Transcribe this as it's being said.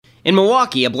In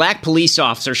Milwaukee, a black police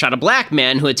officer shot a black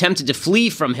man who attempted to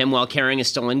flee from him while carrying a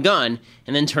stolen gun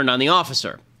and then turned on the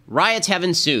officer. Riots have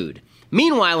ensued.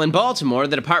 Meanwhile, in Baltimore,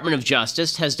 the Department of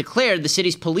Justice has declared the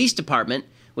city's police department,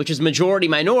 which is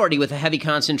majority-minority with a heavy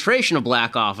concentration of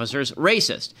black officers,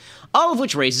 racist, all of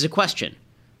which raises a question.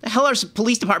 The hell are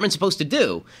police departments supposed to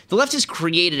do? The left has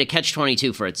created a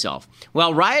catch-22 for itself.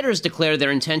 While rioters declare their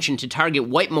intention to target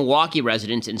white Milwaukee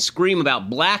residents and scream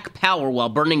about black power while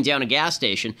burning down a gas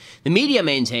station, the media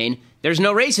maintain there's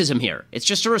no racism here. It's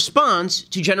just a response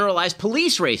to generalized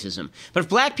police racism. But if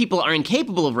black people are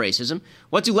incapable of racism,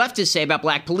 what do leftists say about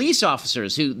black police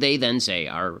officers, who they then say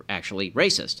are actually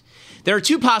racist? There are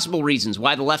two possible reasons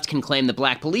why the left can claim that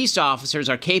black police officers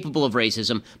are capable of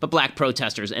racism, but black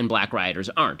protesters and black rioters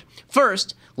aren't.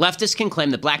 First, leftists can claim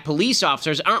that black police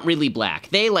officers aren't really black.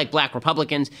 They, like black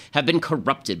Republicans, have been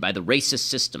corrupted by the racist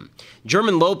system.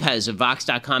 German Lopez of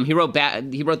Vox.com, he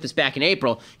wrote this back in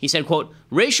April. He said, quote,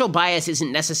 "Racial bias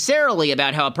isn't necessarily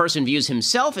about how a person views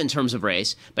himself in terms of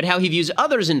race, but how he views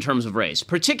others in terms of race,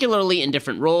 particularly in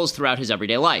different roles throughout his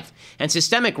everyday life. And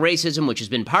systemic racism, which has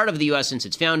been part of the U.S. since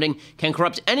its founding, can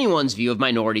corrupt anyone's view of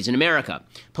minorities in America.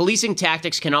 Policing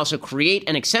tactics can also create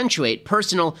and accentuate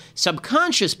personal,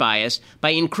 subconscious bias by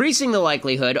increasing the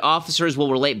likelihood officers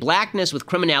will relate blackness with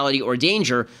criminality or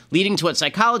danger, leading to what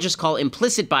psychologists call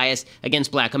implicit bias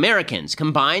against black Americans.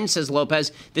 Combined, says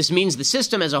Lopez, this means the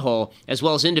system as a whole, as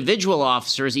well as individual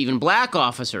officers, even black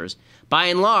officers, by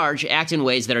and large, act in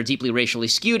ways that are deeply racially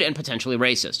skewed and potentially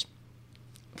racist."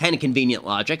 Kind of convenient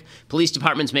logic. Police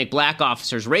departments make black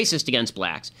officers racist against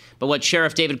blacks, but what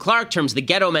Sheriff David Clark terms the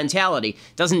ghetto mentality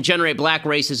doesn't generate black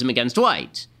racism against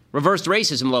whites. Reversed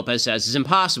racism, Lopez says, is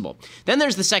impossible. Then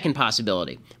there's the second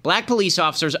possibility. Black police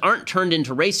officers aren't turned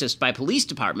into racists by police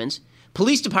departments.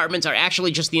 Police departments are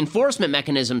actually just the enforcement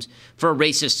mechanisms for a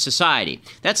racist society.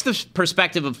 That's the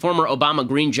perspective of former Obama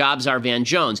Green Jobs czar Van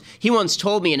Jones. He once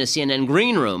told me in a CNN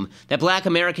green room that black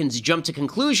Americans jump to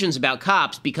conclusions about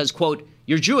cops because, quote,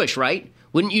 "You're Jewish, right?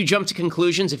 Wouldn't you jump to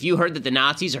conclusions if you heard that the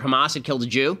Nazis or Hamas had killed a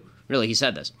Jew?" Really, he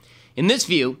said this. In this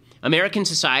view, American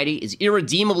society is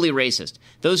irredeemably racist.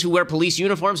 Those who wear police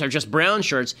uniforms are just brown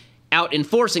shirts out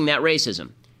enforcing that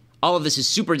racism. All of this is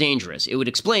super dangerous. It would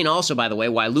explain also, by the way,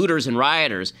 why looters and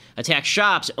rioters attack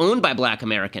shops owned by black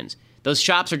Americans. Those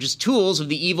shops are just tools of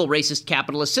the evil racist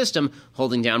capitalist system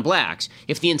holding down blacks.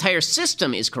 If the entire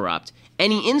system is corrupt,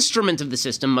 any instrument of the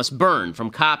system must burn, from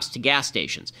cops to gas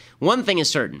stations. One thing is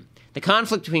certain. The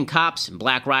conflict between cops and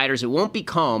black rioters, it won't be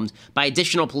calmed by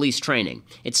additional police training.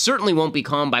 It certainly won't be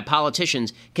calmed by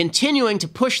politicians continuing to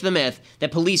push the myth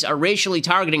that police are racially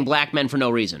targeting black men for no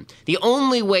reason. The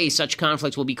only way such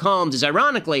conflict will be calmed is,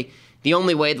 ironically, the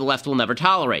only way the left will never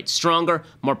tolerate: stronger,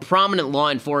 more prominent law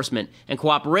enforcement and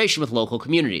cooperation with local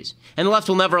communities. And the left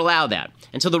will never allow that.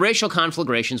 And so the racial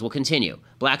conflagrations will continue.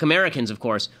 Black Americans, of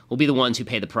course, will be the ones who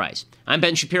pay the price. I'm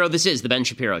Ben Shapiro. This is The Ben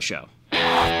Shapiro Show.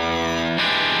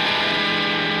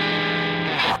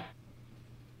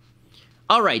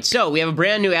 All right, so we have a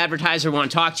brand new advertiser we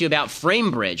want to talk to you about,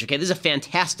 FrameBridge. Okay, this is a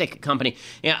fantastic company.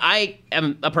 I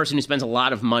am a person who spends a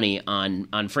lot of money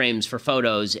on frames for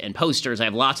photos and posters. I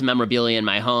have lots of memorabilia in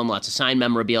my home, lots of signed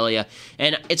memorabilia,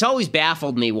 and it's always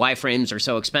baffled me why frames are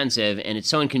so expensive, and it's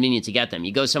so inconvenient to get them.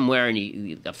 You go somewhere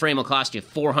and a frame will cost you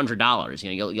 $400.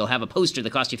 You'll have a poster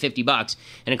that costs you $50,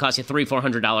 and it costs you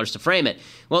 $400 to frame it.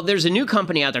 Well, there's a new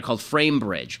company out there called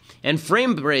FrameBridge, and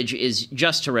FrameBridge is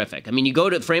just terrific. I mean, you go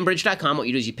to framebridge.com. What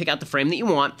you do is you pick out the frame that you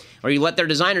want, or you let their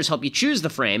designers help you choose the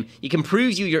frame. You can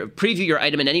preview your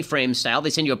item in any frame style. They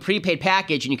send you a prepaid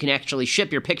package, and you can actually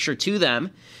ship your picture to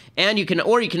them. And you can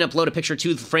upload a picture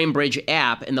to the FrameBridge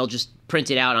app, and they'll just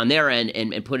print it out on their end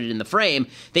and put it in the frame.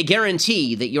 They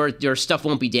guarantee that your stuff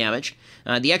won't be damaged.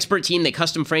 The expert team, they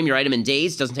custom frame your item in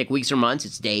days. It doesn't take weeks or months,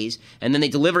 it's days. And then they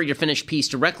deliver your finished piece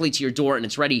directly to your door, and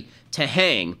it's ready to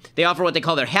hang. They offer what they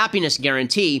call their happiness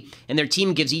guarantee, and their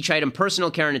team gives each item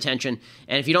personal care and attention.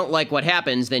 And if you don't like what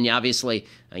happens, then obviously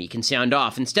you can sound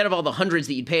off. Instead of all the hundreds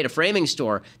that you'd pay at a framing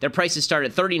store, their prices start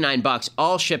at $39.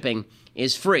 All shipping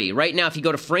is free. Right now, if you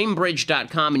go to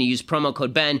framebridge.com and you use promo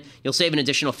code Ben, you'll save an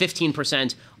additional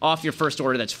 15% off your first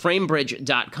order. That's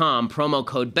framebridge.com, promo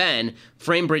code Ben,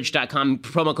 framebridge.com,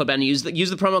 promo code Ben. Use the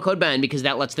promo code Ben because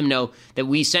that lets them know that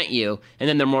we sent you, and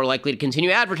then they're more likely to continue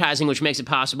advertising, which makes it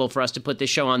possible for us to put this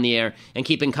show on the air and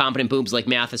keep incompetent boobs like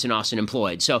Mathis and Austin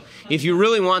employed. So if you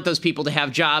really want those people to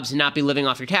have jobs and not be living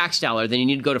off your tax dollar, then you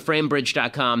need to go to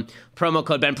framebridge.com, promo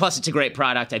code Ben. Plus, it's a great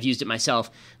product. I've used it myself,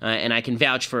 and I can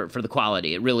vouch for the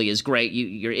quality. It really is great.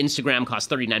 Your Instagram costs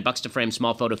 $39 to frame,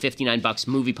 small photo $59,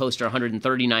 movie poster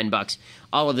 $139.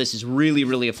 All of this is really,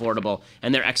 really affordable,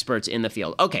 and they're experts in the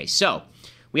field. Okay, so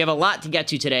We have a lot to get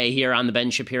to today here on the Ben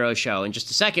Shapiro Show. In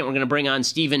just a second, we're going to bring on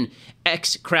Stephen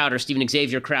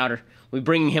Xavier Crowder. We're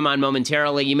bringing him on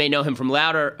momentarily. You may know him from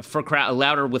Louder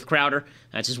with Crowder.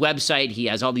 That's his website. He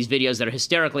has all these videos that are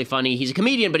hysterically funny. He's a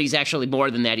comedian, but he's actually more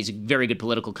than that. He's a very good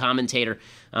political commentator,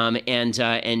 and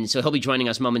so he'll be joining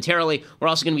us momentarily. We're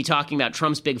also going to be talking about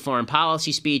Trump's big foreign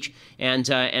policy speech, and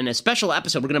a special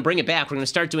episode. We're going to bring it back. We're going to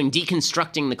start doing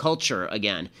Deconstructing the Culture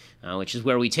again, which is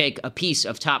where we take a piece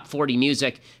of top 40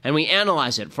 music and we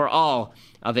analyze it for all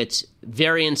of its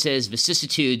variances,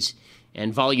 vicissitudes,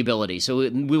 and volubility. So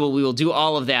we will do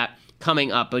all of that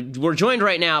coming up. But we're joined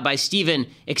right now by Stephen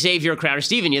Xavier Crowder.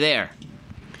 Stephen, you there?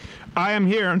 I am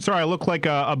here. I'm sorry, I look like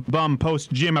a bum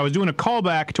post-gym. I was doing a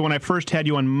callback to when I first had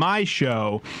you on my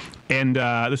show, and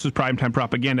this was Primetime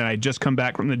Propaganda, and I had just come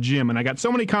back from the gym, and I got so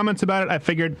many comments about it, I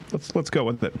figured, let's go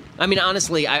with it. I mean,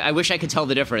 honestly, I wish I could tell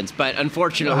the difference, but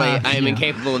unfortunately, I am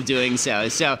incapable of doing so.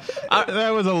 So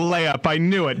that was a layup. I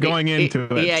knew it going into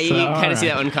it. Yeah, you kind of see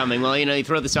that one coming. Well, you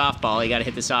throw the softball, you got to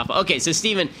hit the softball. Okay, so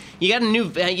Stephen, you have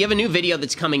a new video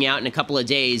that's coming out in a couple of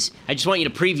days. I just want you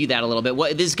to preview that a little bit.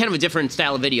 This is kind of a different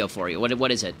style of video for you.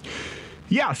 What is it?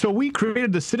 Yeah, so we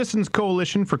created the Citizens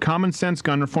Coalition for Common Sense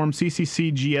Gun Reform,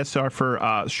 CCC-GSR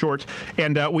for short,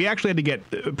 and we actually had to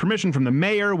get permission from the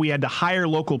mayor. We had to hire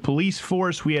local police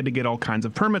force. We had to get all kinds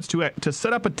of permits to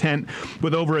set up a tent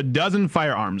with over a dozen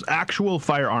firearms, actual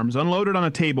firearms, unloaded on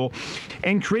a table,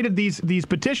 and created these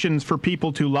petitions for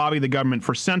people to lobby the government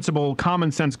for sensible, common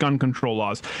sense gun control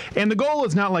laws. And the goal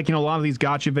is not like, a lot of these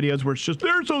gotcha videos where it's just,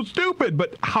 they're so stupid,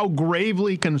 but how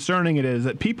gravely concerning it is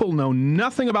that people know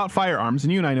nothing about firearms,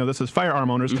 and you and I know this as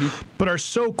firearm owners, but are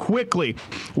so quickly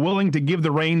willing to give the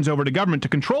reins over to government to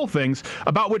control things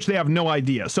about which they have no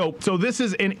idea. So this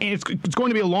is, it's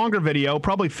going to be a longer video,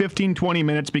 probably 15, 20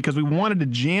 minutes, because we wanted to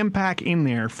jam pack in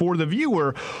there for the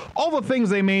viewer all the things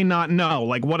they may not know,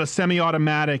 like what a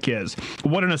semi-automatic is,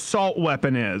 what an assault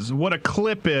weapon is, what a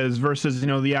clip is versus,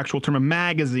 the actual term of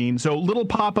magazine. So little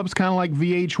pop-ups kind of like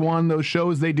VH1, those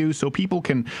shows they do, so people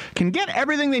can get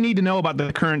everything they need to know about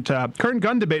the current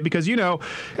gun debate, because,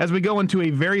 as we go into a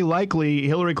very likely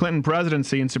Hillary Clinton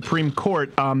presidency and Supreme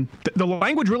Court, the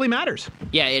language really matters.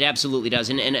 Yeah, it absolutely does.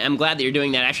 And I'm glad that you're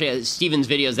doing that. Actually, Stephen's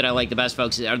videos that I like the best,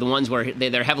 folks, are the ones where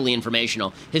they're heavily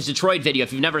informational. His Detroit video,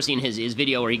 if you've never seen his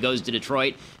video where he goes to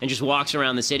Detroit and just walks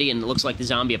around the city and it looks like the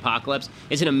zombie apocalypse,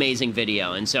 it's an amazing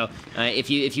video. And so if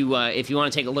you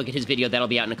want to take a look at his video, that'll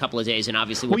be out in a couple of days, and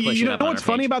obviously we'll push it up on our page. You know what's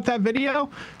funny about that video?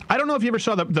 I don't know if you ever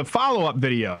saw the follow-up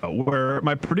video where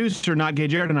my producer, Not Gay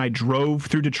Jared, and I drove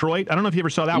through Detroit. I don't know if you ever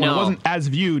saw that one. It wasn't as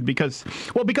viewed because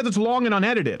it's long and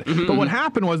unedited. But what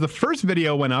happened was the first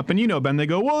video went up, and Ben, they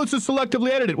go, well, it's just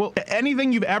selectively edited. Well,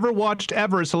 anything you've ever watched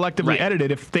ever is selectively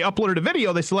edited. If they uploaded a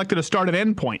video, they selected a start and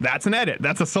end point. That's an edit.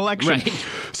 That's a selection. Right.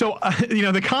 So,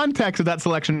 the context of that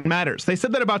selection matters. They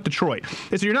said that about Detroit.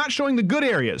 They said, you're not showing the good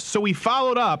areas. So we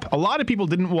followed up. A lot of people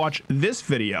didn't watch this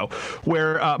video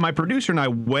where my producer and I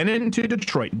went into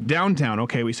Detroit, downtown.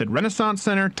 Okay, we said Renaissance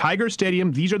Center, Tiger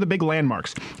Stadium. These are the big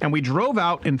landmarks. And we drove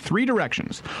out in three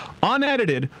directions.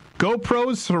 Unedited,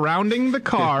 GoPros surrounding the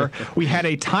car. We had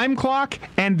a time clock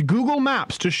and Google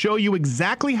Maps to show you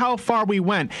exactly how far we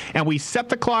went. And we set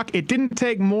the clock. It didn't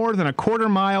take more than a quarter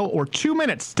mile or 2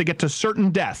 minutes to get to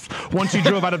certain death once you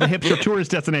drove out of the hipster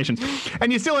tourist destinations.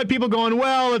 And you still had people going,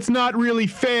 well, it's not really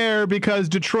fair because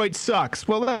Detroit sucks.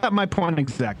 Well, that's my point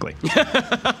exactly.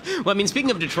 Well,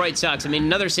 speaking of Detroit sucks,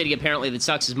 another city apparently that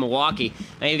sucks is Milwaukee.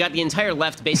 You've got the entire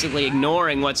left basically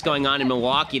ignoring what's going on in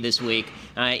Milwaukee this week.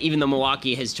 Even though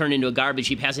Milwaukee has turned into a garbage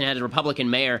heap, hasn't had a Republican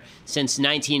mayor since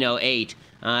 1908.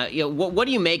 What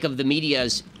do you make of the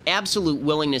media's absolute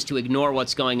willingness to ignore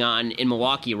what's going on in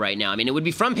Milwaukee right now? It would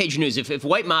be front page news if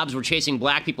white mobs were chasing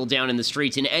black people down in the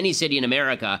streets in any city in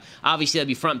America. Obviously, that'd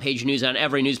be front page news on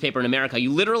every newspaper in America.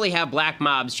 You literally have black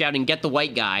mobs shouting, "Get the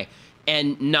white guy,"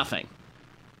 and nothing.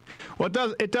 Well,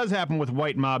 it does happen with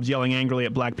white mobs yelling angrily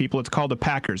at black people. It's called a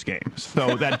Packers game.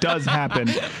 So that does happen.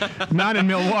 Not in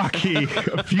Milwaukee,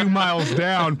 a few miles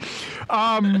down.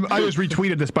 I just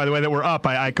retweeted this, by the way, that we're up.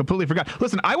 I completely forgot.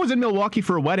 Listen, I was in Milwaukee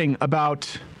for a wedding about...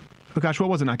 Oh, gosh, what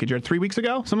was it, Naki Jared? 3 weeks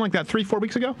ago? Something like that? 3-4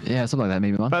 weeks ago? Yeah, something like that,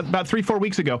 maybe. About 3-4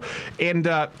 weeks ago. And...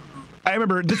 I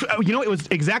remember this, it was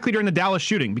exactly during the Dallas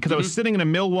shooting because I was sitting in a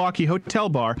Milwaukee hotel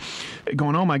bar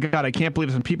going, oh my God, I can't believe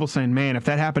it. And people saying, man, if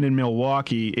that happened in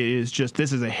Milwaukee,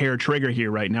 this is a hair trigger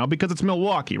here right now because it's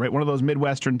Milwaukee, right? One of those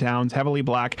Midwestern towns, heavily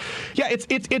black. Yeah,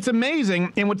 it's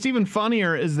amazing. And what's even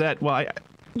funnier is that,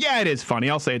 Yeah, it is funny.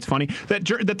 I'll say it's funny that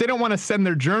they don't want to send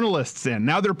their journalists in.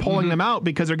 Now they're pulling them out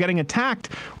because they're getting attacked.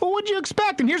 Well, what'd you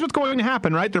expect? And here's what's going to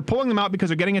happen, right? They're pulling them out because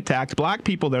they're getting attacked. Black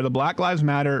people there, the Black Lives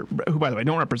Matter, who, by the way,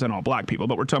 don't represent all black people,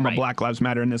 but we're talking about Black Lives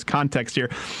Matter in this context here,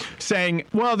 saying,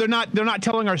 well, they're not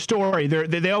telling our story.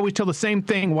 They always tell the same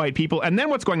thing, white people. And then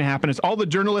what's going to happen is all the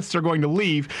journalists are going to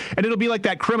leave, and it'll be like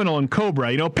that criminal in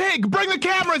Cobra, Pig, bring the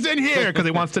cameras in here, because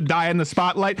he wants to die in the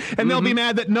spotlight. And they'll be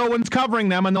mad that no one's covering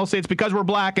them, and they'll say it's because we're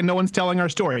black and no one's telling our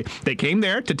story. They came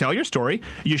there to tell your story.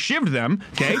 You shivved them,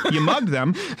 okay? You mugged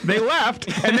them. They left,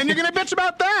 and then you're going to bitch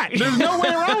about that. There's no way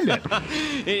around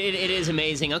it. It is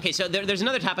amazing. Okay, so there's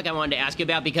another topic I wanted to ask you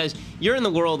about, because you're in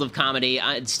the world of comedy.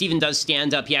 Stephen does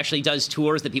stand-up. He actually does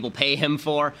tours that people pay him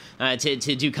for to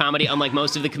do comedy, unlike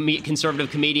most of the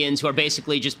conservative comedians who are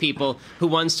basically just people who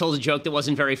once told a joke that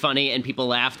wasn't very funny and people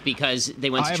laughed because they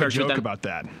went to church with them. I have a joke about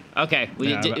that. Okay. Do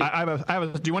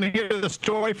you want to hear the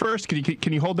story first?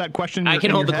 Can you hold that question? I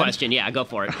can hold the question. Yeah, go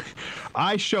for it.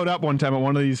 I showed up one time at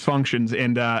one of these functions,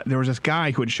 and there was this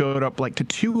guy who had showed up to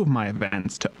 2 of my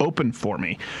events to open for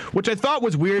me, which I thought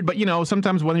was weird. But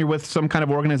sometimes when you're with some kind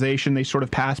of organization, they sort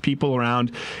of pass people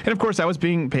around. And of course, I was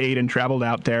being paid and traveled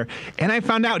out there, and I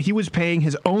found out he was paying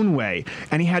his own way,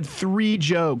 and he had 3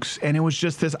 jokes, and it was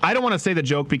just this. I don't want to say the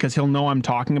joke because he'll know I'm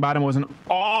talking about him. It was an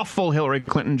awful Hillary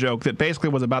Clinton joke that basically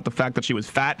was about the fact that she was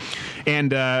fat,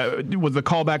 and the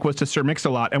callback was to Sir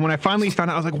Mix-a-Lot. And when I finally found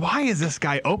out, I was like, why is this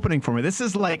guy opening for me? This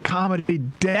is like comedy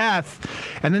death.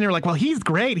 And then they're like, well, he's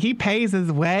great. He pays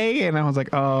his way. And I was like,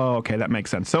 oh, okay, that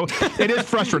makes sense. So it is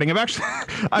frustrating. I've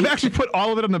actually put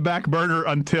all of it on the back burner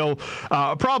until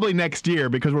probably next year,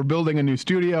 because we're building a new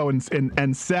studio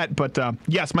and set. But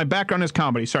yes, my background is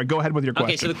comedy. Sorry, go ahead with your question.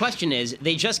 Okay, so the question is,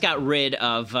 they just got rid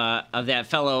of that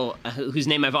fellow whose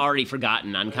name I've already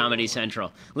forgotten on Comedy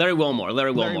Central, Larry Wilmore.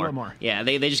 Larry Wilmore. Yeah,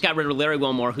 they just got rid of Larry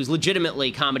Wilmore, who's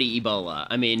legitimately comedy Ebola.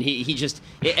 I mean, he just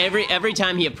every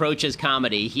time he approaches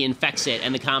comedy, he infects it,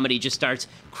 and the comedy just starts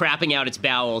crapping out its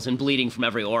bowels and bleeding from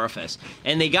every orifice.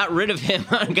 And they got rid of him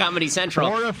on Comedy Central.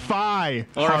 Orify.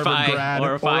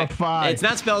 Orify. It's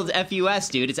not spelled F-U-S,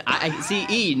 dude. It's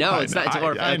I-C-E. No, it's not. It's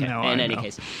Orify. Okay. In any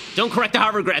case, don't correct the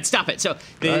Harvard grad. Stop it.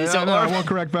 I won't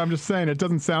correct, but I'm just saying it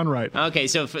doesn't sound right. Okay,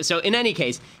 so in any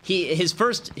case, his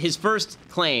first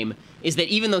claim is that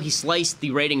even though he sliced the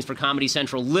ratings for Comedy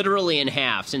Central literally in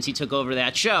half since he took over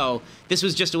that show, this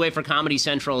was just a way for Comedy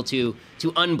Central to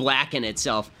unblacken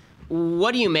itself.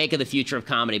 What do you make of the future of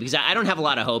comedy? Because I don't have a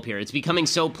lot of hope here. It's becoming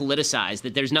so politicized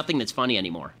that there's nothing that's funny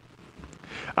anymore.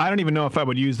 I don't even know if I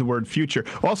would use the word future.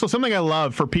 Also, something I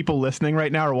love for people listening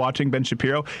right now or watching Ben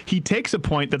Shapiro, he takes a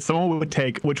point that someone would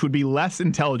take, which would be less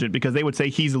intelligent, because they would say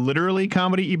he's literally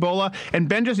comedy Ebola, and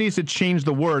Ben just needs to change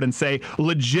the word and say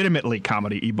legitimately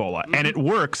comedy Ebola, and it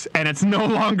works, and it's no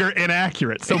longer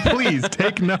inaccurate. So please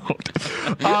take note.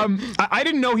 I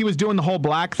didn't know he was doing the whole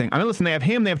black thing. I mean, listen, they have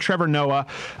him, they have Trevor Noah,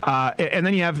 and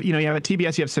then you have at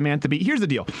TBS, you have Samantha Bee. Here's the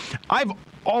deal. I've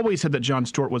always said that Jon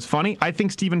Stewart was funny. I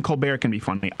think Stephen Colbert can be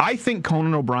funny. I think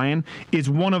Conan O'Brien is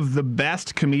one of the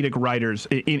best comedic writers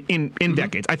in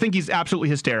decades. I think he's absolutely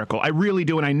hysterical. I really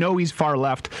do, and I know he's far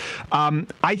left.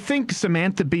 I think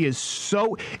Samantha Bee is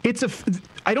so...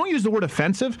 I don't use the word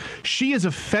offensive. She is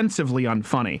offensively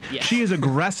unfunny. Yeah. She is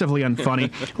aggressively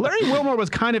unfunny. Larry Wilmore was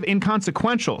kind of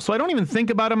inconsequential, so I don't even think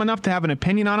about him enough to have an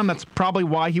opinion on him. That's probably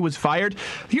why he was fired.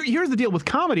 Here's the deal with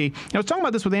comedy. I was talking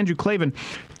about this with Andrew Klavan.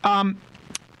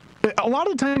 A lot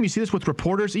of the time you see this with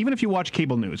reporters, even if you watch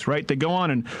cable news, right? They go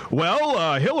on and,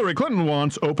 Hillary Clinton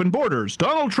wants open borders.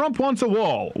 Donald Trump wants a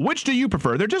wall. Which do you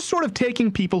prefer? They're just sort of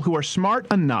taking people who are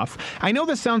smart enough. I know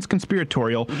this sounds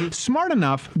conspiratorial. Smart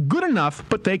enough, good enough,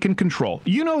 but they can control.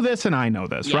 You know this and I know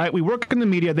this, right? We work in the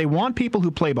media. They want people who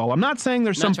play ball. I'm not saying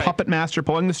there's some puppet master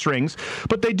pulling the strings,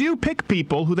 but they do pick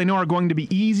people who they know are going to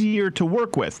be easier to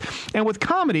work with. And with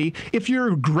comedy, if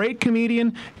you're a great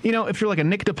comedian, if you're like a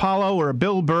Nick DiPaolo or a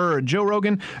Bill Burr or Joe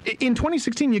Rogan, in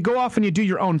 2016, you go off and you do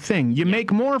your own thing. You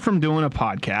make more from doing a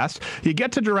podcast. You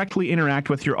get to directly interact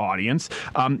with your audience.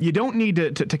 You don't need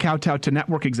to kowtow to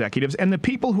network executives. And the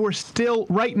people who are still,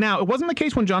 right now, it wasn't the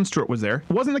case when Jon Stewart was there.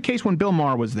 It wasn't the case when Bill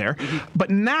Maher was there. But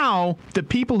now, the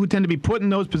people who tend to be put in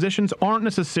those positions aren't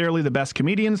necessarily the best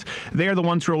comedians. They're the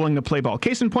ones who are willing to play ball.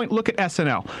 Case in point, look at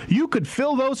SNL. You could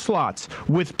fill those slots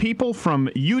with people from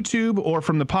YouTube or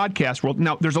from the podcast world.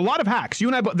 Now, there's a lot of hacks. You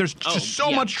and I, there's just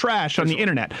so much trash on the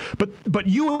internet. But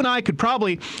you and I could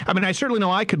probably, I certainly know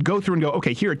I could go through and go,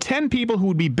 okay, here are 10 people who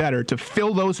would be better to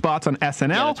fill those spots on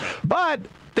SNL, but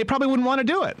they probably wouldn't want to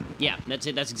do it. Yeah, that's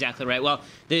it. That's exactly right. Well,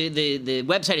 the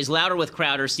website is Louder with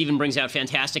Crowder. Stephen brings out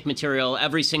fantastic material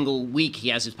every single week. He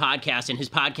has his podcast, and his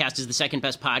podcast is the second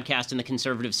best podcast in the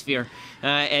conservative sphere,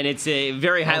 and it's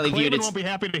very highly viewed. Klavan won't be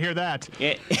happy to hear that.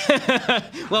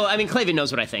 Well, I mean, Klavan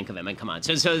knows what I think of him. And come on,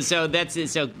 so that's it.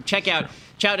 So check out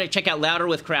Louder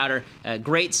with Crowder.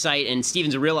 Great site, and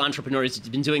Stephen's a real entrepreneur. He's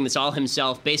been doing this all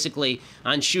himself, basically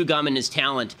on shoe gum and his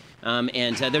talent.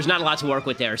 And there's not a lot to work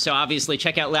with there. So obviously,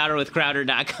 check out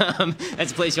louderwithcrowder.com.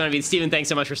 That's the place you want to be. Stephen, thanks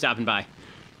so much for stopping by.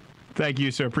 Thank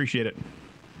you, sir. Appreciate it.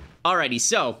 Alrighty,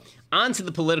 so on to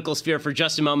the political sphere for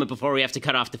just a moment before we have to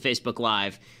cut off the Facebook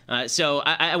Live. So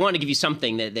I want to give you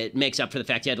something that makes up for the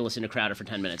fact you had to listen to Crowder for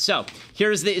 10 minutes. So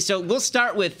we'll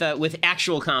start with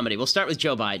actual comedy. We'll start with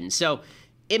Joe Biden. So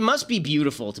it must be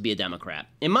beautiful to be a Democrat.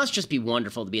 It must just be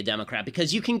wonderful to be a Democrat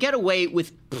because you can get away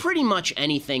with pretty much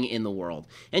anything in the world.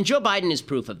 And Joe Biden is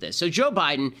proof of this. So Joe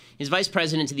Biden is vice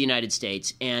president of the United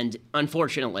States, and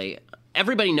unfortunately,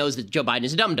 everybody knows that Joe Biden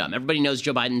is a dum-dum. Everybody knows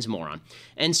Joe Biden's a moron.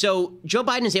 And so Joe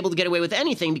Biden is able to get away with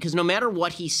anything because no matter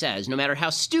what he says, no matter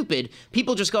how stupid,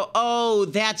 people just go, oh,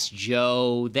 that's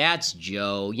Joe. That's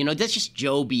Joe. You know, that's just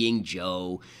Joe being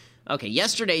Joe. Okay,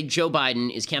 yesterday, Joe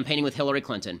Biden is campaigning with Hillary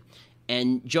Clinton.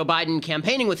 And Joe Biden,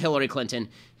 campaigning with Hillary Clinton,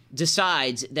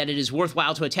 decides that it is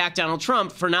worthwhile to attack Donald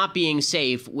Trump for not being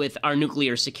safe with our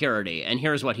nuclear security. And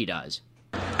here's what he does.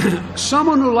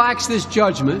 Someone who lacks this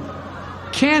judgment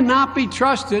cannot be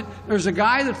trusted. There's a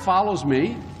guy that follows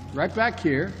me, right back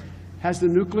here, has the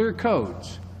nuclear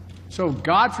codes. So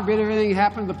God forbid everything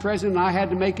happened to the president and I had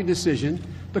to make a decision.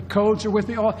 The codes are with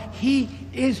me all. He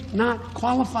is not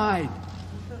qualified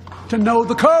to know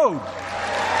the code.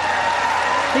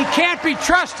 He can't be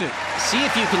trusted. See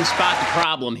if you can spot the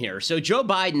problem here. So Joe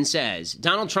Biden says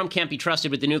Donald Trump can't be trusted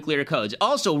with the nuclear codes.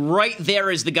 Also, right there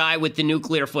is the guy with the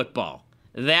nuclear football.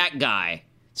 That guy.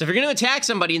 So if you're going to attack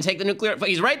somebody and take the nuclear,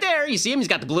 he's right there. You see him. He's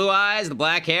got the blue eyes, the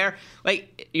black hair.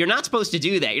 Like, you're not supposed to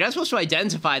do that. You're not supposed to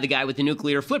identify the guy with the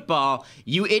nuclear football,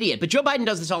 you idiot. But Joe Biden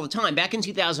does this all the time. Back in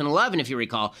 2011, if you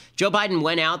recall, Joe Biden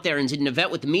went out there and did an event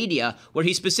with the media where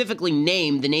he specifically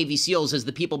named the Navy SEALs as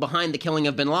the people behind the killing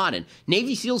of bin Laden.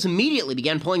 Navy SEALs immediately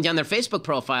began pulling down their Facebook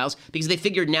profiles because they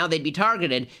figured now they'd be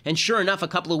targeted. And sure enough, a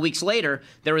couple of weeks later,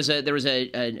 there was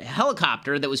a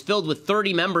helicopter that was filled with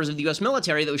 30 members of the U.S.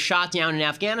 military that was shot down in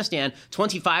Afghanistan.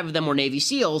 25 of them were Navy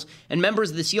SEAls, and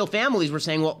members of the SEAL families were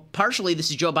saying, well, partially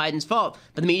this is Joe Biden's fault,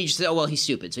 but the media just said, oh, well, he's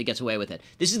stupid, so he gets away with it.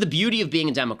 This is the beauty of being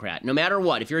a Democrat. No matter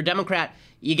what, if you're a Democrat,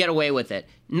 you get away with it.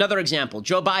 Another example,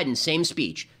 Joe Biden, same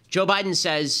speech. Joe Biden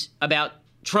says about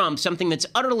Trump something that's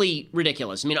utterly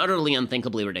ridiculous. I mean, utterly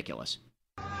unthinkably ridiculous.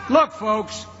 Look,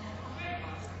 folks,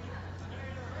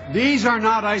 these are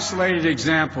not isolated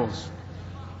examples.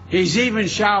 He's even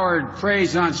showered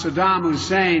praise on Saddam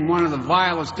Hussein, one of the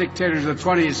vilest dictators of the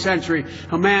 20th century,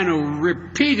 a man who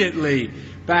repeatedly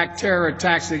backed terror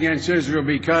attacks against Israel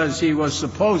because he was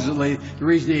supposedly, the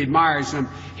reason he admires him,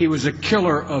 he was a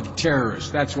killer of terrorists.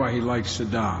 That's why he likes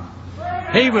Saddam.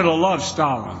 He would have loved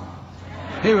Stalin.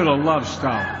 He would have loved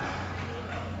Stalin.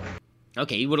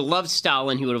 Okay, he would have loved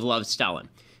Stalin. He would have loved Stalin.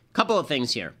 Couple of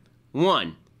things here.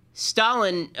 One,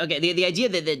 Stalin, okay, the idea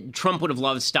that Trump would have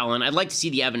loved Stalin, I'd like to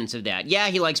see the evidence of that. Yeah,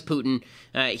 he likes Putin.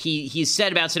 He's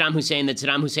said about Saddam Hussein that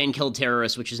Saddam Hussein killed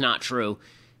terrorists, which is not true.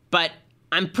 But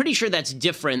I'm pretty sure that's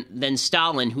different than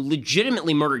Stalin, who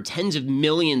legitimately murdered tens of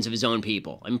millions of his own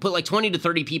people. I mean, put like 20 to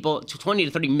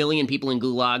 30 million people in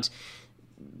gulags,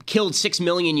 killed 6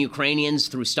 million Ukrainians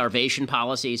through starvation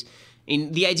policies.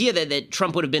 And the idea that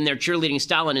Trump would have been there cheerleading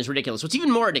Stalin is ridiculous. What's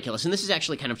even more ridiculous, and this is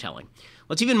actually kind of telling,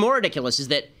 what's even more ridiculous is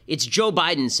that it's Joe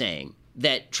Biden saying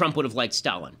that Trump would have liked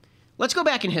Stalin. Let's go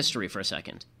back in history for a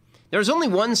second. There was only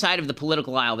one side of the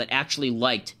political aisle that actually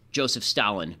liked Joseph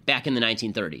Stalin back in the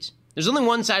 1930s. There's only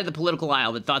one side of the political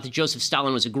aisle that thought that Joseph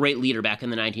Stalin was a great leader back in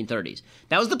the 1930s.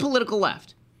 That was the political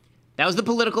left. That was the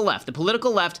political left. The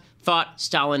political left thought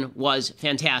Stalin was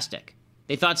fantastic.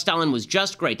 They thought Stalin was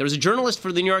just great. There was a journalist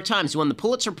for the New York Times who won the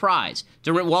Pulitzer Prize,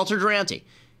 Walter Duranty,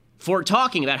 for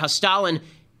talking about how Stalin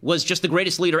was just the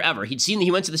greatest leader ever. He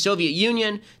went to the Soviet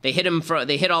Union. They hid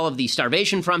all of the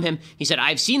starvation from him. He said,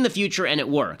 I've seen the future and it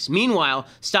works. Meanwhile,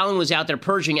 Stalin was out there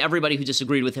purging everybody who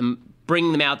disagreed with him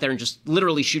bringing them out there and just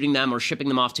literally shooting them or shipping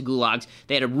them off to gulags.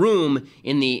 They had a room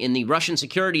in the Russian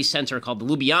security center called the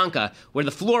Lubyanka where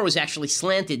the floor was actually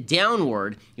slanted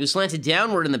downward. It was slanted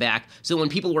downward in the back, so when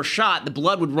people were shot, the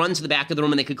blood would run to the back of the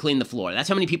room and they could clean the floor. That's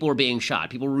how many people were being shot.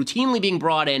 People were routinely being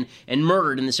brought in and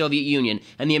murdered in the Soviet Union,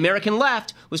 and the American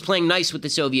left was playing nice with the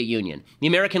Soviet Union. The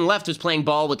American left was playing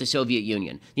ball with the Soviet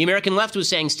Union. The American left was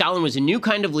saying Stalin was a new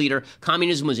kind of leader,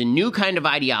 communism was a new kind of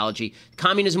ideology,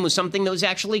 communism was something that was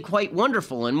actually quite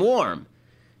wonderful and warm.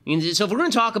 So if we're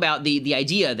going to talk about the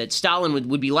idea that Stalin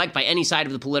would be liked by any side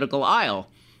of the political aisle,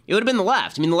 it would have been the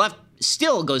left. I mean, the left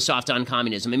still goes soft on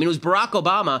communism. I mean, it was Barack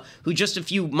Obama who just a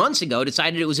few months ago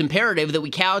decided it was imperative that we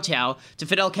kowtow to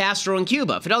Fidel Castro in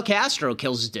Cuba. Fidel Castro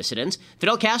kills his dissidents.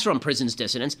 Fidel Castro imprisons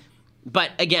dissidents.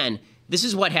 But again, this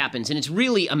is what happens, and it's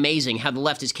really amazing how the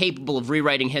left is capable of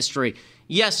rewriting history.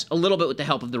 Yes, a little bit with the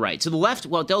help of the right. So the left,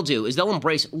 what they'll do is they'll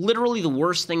embrace literally the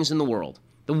worst things in the world.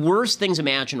 The worst things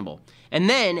imaginable. And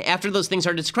then, after those things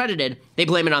are discredited, they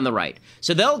blame it on the right.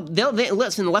 So they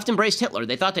listen, the left embraced Hitler.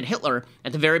 They thought that Hitler,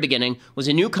 at the very beginning, was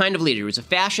a new kind of leader. He was a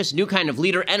fascist, new kind of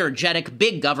leader, energetic,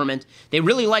 big government. They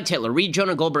really liked Hitler. Read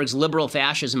Jonah Goldberg's Liberal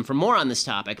Fascism for more on this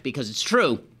topic, because it's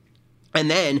true. And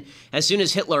then, as soon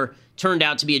as Hitler turned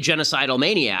out to be a genocidal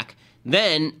maniac,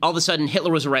 then, all of a sudden,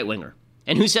 Hitler was a right-winger.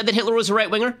 And who said that Hitler was a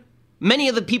right-winger? Many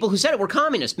of the people who said it were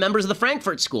communists, members of the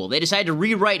Frankfurt School. They decided to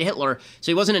rewrite Hitler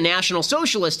so he wasn't a national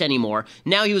socialist anymore.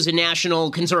 Now he was a national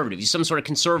conservative. He's some sort of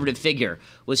conservative figure,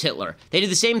 was Hitler. They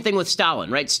did the same thing with Stalin,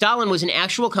 right? Stalin was an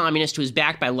actual communist who was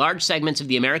backed by large segments of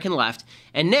the American left,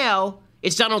 and now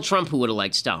it's Donald Trump who would have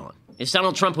liked Stalin. It's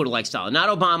Donald Trump who would have liked Stalin, not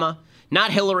Obama,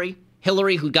 not Hillary.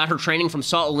 Hillary, who got her training from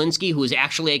Saul Alinsky, who was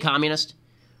actually a communist,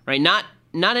 right? Not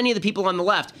any of the people on the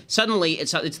left. Suddenly,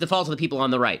 it's the fault of the people on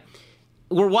the right.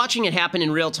 We're watching it happen in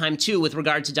real time, too, with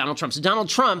regard to Donald Trump. So Donald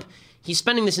Trump, he's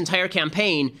spending this entire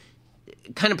campaign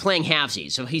kind of playing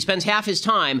halvesies. So he spends half his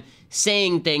time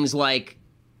saying things like,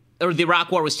 or the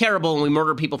Iraq War was terrible and we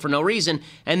murdered people for no reason.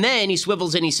 And then he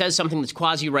swivels and he says something that's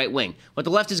quasi-right-wing. What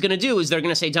the left is going to do is they're going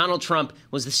to say Donald Trump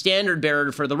was the standard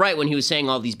bearer for the right when he was saying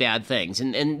all these bad things.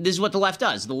 And this is what the left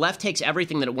does. The left takes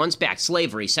everything that it once backed,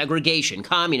 slavery, segregation,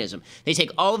 communism. They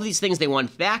take all of these things they once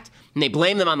backed and they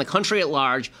blame them on the country at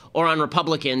large or on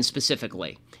Republicans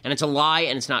specifically. And it's a lie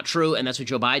and it's not true, and that's what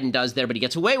Joe Biden does there, but he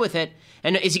gets away with it.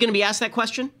 And is he going to be asked that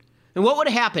question? And what would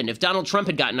have happened if Donald Trump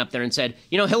had gotten up there and said,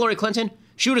 you know, Hillary Clinton,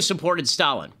 she would have supported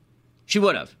Stalin. She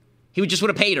would have. He would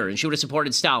have paid her and she would have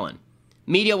supported Stalin.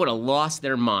 Media would have lost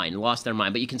their mind.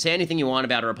 But you can say anything you want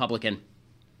about a Republican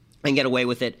and get away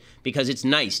with it because it's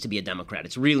nice to be a Democrat.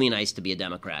 It's really nice to be a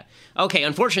Democrat. Okay,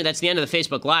 unfortunately, that's the end of the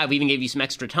Facebook Live. We even gave you some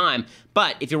extra time.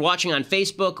 But if you're watching on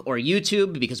Facebook or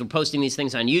YouTube, because we're posting these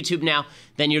things on YouTube now,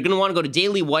 then you're going to want to go to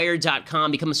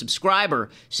dailywire.com, become a subscriber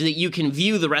so that you can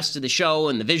view the rest of the show,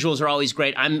 and the visuals are always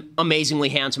great. I'm amazingly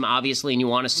handsome, obviously, and you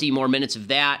want to see more minutes of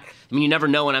that. I mean, you never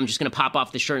know when I'm just going to pop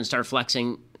off the shirt and start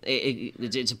flexing.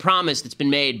 It's a promise that's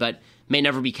been made, but may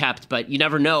never be kept, but you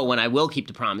never know when I will keep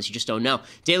the promise. You just don't know.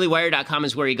 DailyWire.com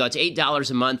is where you go. It's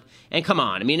 $8 a month. And come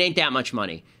on, I mean, it ain't that much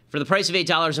money. For the price of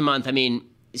 $8 a month, I mean,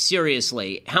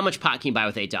 seriously, how much pot can you buy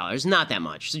with $8? Not that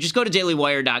much. So just go to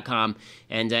DailyWire.com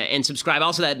and subscribe.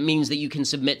 Also, that means that you can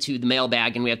submit to the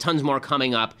mailbag, and we have tons more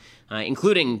coming up,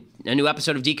 including a new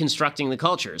episode of Deconstructing the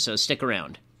Culture. So stick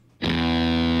around.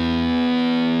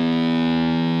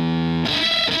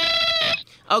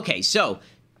 Okay, so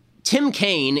Tim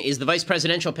Kaine is the vice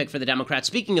presidential pick for the Democrats.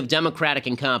 Speaking of Democratic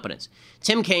incompetence,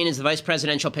 Tim Kaine is the vice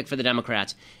presidential pick for the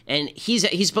Democrats, and he's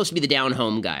supposed to be the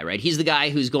down-home guy, right? He's the guy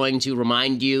who's going to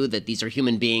remind you that these are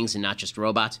human beings and not just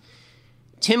robots.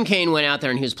 Tim Kaine went out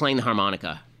there and he was playing the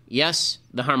harmonica. Yes,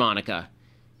 the harmonica.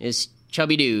 This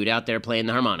chubby dude out there playing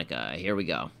the harmonica. Here we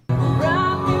go.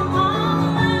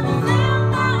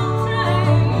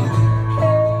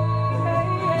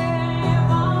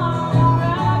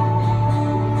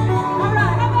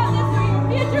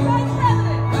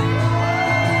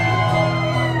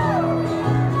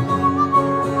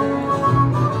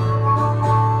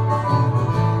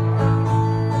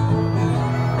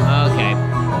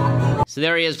 So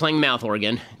there he is playing mouth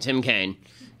organ, Tim Kaine,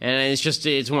 and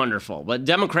it's wonderful. But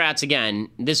Democrats, again,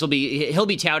 he'll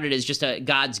be touted as just a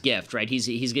God's gift, right?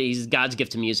 He's God's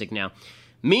gift to music now.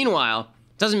 Meanwhile,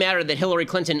 it doesn't matter that Hillary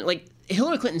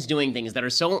Clinton's doing things that are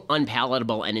so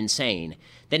unpalatable and insane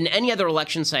that in any other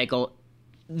election cycle,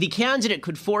 the candidate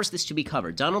could force this to be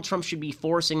covered. Donald Trump should be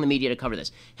forcing the media to cover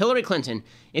this. Hillary Clinton,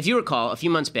 if you recall, a few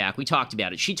months back, we talked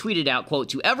about it. She tweeted out, quote,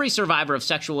 "To every survivor of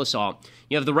sexual assault,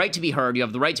 you have the right to be heard, you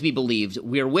have the right to be believed,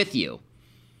 we're with you."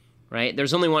 Right?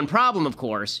 There's only one problem, of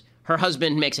course. her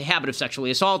husband makes a habit of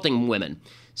sexually assaulting women.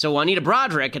 So Juanita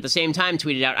Broderick at the same time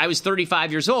tweeted out, I was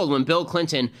 35 years old when Bill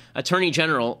Clinton, Attorney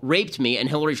General, raped me and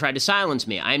Hillary tried to silence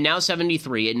me. I am now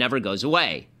 73. It never goes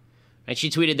away. Right? She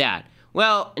tweeted that.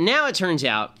 Well, now it turns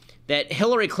out that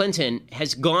Hillary Clinton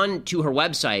has gone to her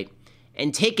website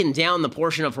and taken down the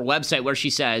portion of her website where she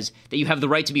says that you have the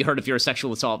right to be heard if you're a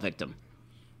sexual assault victim.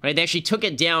 Right? They actually took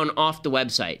it down off the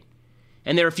website.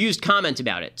 And they refused comment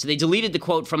about it. So they deleted the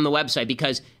quote from the website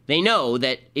because they know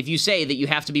that if you say that you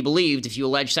have to be believed if you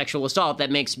allege sexual assault,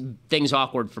 that makes things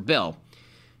awkward for Bill.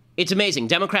 It's amazing.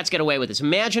 Democrats get away with this.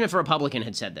 Imagine if a Republican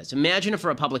had said this. Imagine if a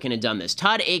Republican had done this.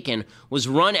 Todd Akin was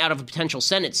run out of a potential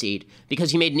Senate seat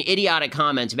because he made an idiotic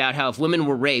comment about how if women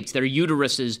were raped, their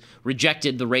uteruses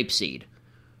rejected the rape seed.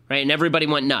 Right? And everybody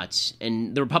went nuts.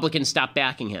 And the Republicans stopped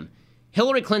backing him.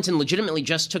 Hillary Clinton legitimately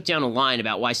just took down a line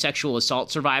about why sexual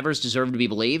assault survivors deserve to be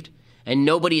believed, and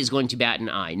nobody is going to bat an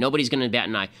eye. Nobody's going to bat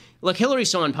an eye. Look, Hillary's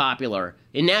so unpopular.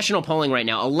 In national polling right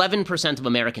now, 11% of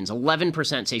Americans,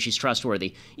 11% say she's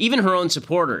trustworthy. Even her own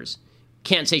supporters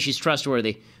can't say she's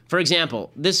trustworthy. For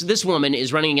example, this woman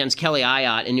is running against Kelly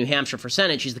Ayotte in New Hampshire for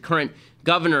Senate. She's the current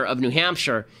governor of New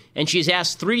Hampshire, and she's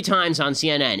asked 3 times on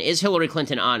CNN, is Hillary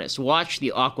Clinton honest? Watch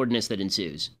the awkwardness that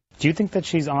ensues. Do you think that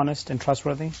she's honest and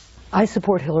trustworthy? I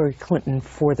support Hillary Clinton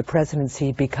for the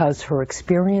presidency because her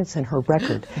experience and her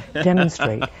record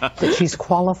demonstrate that she's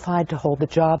qualified to hold the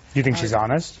job. Do you think she's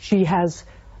honest? She has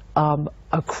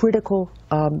a critical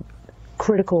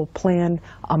plan,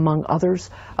 among others,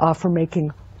 for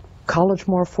making college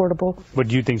more affordable. But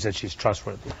do you think that she's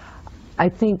trustworthy? I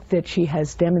think that she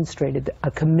has demonstrated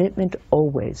a commitment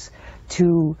always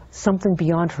to something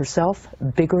beyond herself,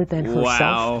 bigger than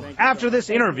herself. Wow. After this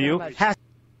interview,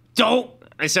 Don't.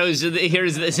 So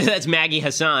that's Maggie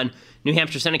Hassan, New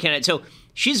Hampshire Senate candidate. So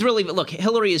she's really, look,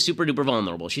 Hillary is super duper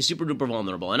vulnerable. She's super duper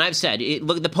vulnerable. And I've said,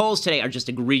 look, the polls today are just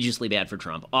egregiously bad for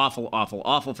Trump. Awful, awful,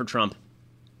 awful for Trump.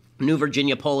 New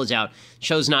Virginia poll is out.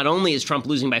 Shows not only is Trump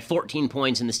losing by 14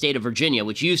 points in the state of Virginia,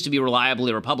 which used to be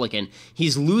reliably Republican,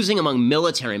 he's losing among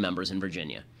military members in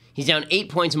Virginia. He's down 8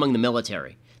 points among the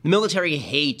military. The military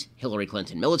hate Hillary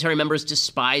Clinton. Military members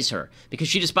despise her because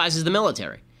she despises the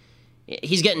military.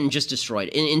 He's getting just destroyed.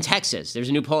 In Texas, there's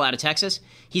a new poll out of Texas.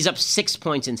 He's up 6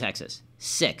 points in Texas.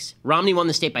 6. Romney won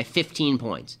the state by 15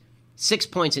 points. 6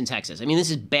 points in Texas. I mean, this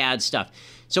is bad stuff.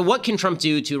 So what can Trump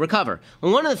do to recover?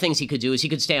 Well, one of the things he could do is he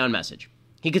could stay on message.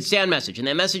 He could stay on message, and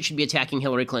that message should be attacking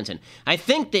Hillary Clinton. I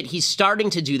think that he's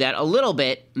starting to do that a little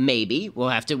bit, maybe. We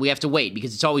have to wait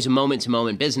because it's always a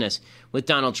moment-to-moment business with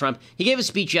Donald Trump. He gave a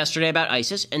speech yesterday about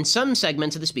ISIS, and some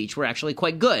segments of the speech were actually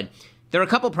quite good. There are a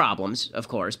couple problems, of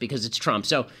course, because it's Trump.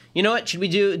 So, you know what? Should we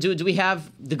do we have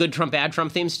the good Trump, bad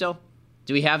Trump theme still?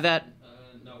 Do we have that?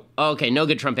 No. Okay, no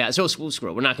good Trump, bad. So we'll screw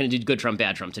it. We're not going to do good Trump,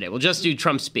 bad Trump today. We'll just do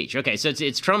Trump's speech. Okay, so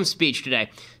it's Trump's speech today.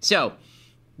 So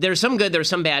there's some good, there's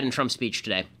some bad in Trump's speech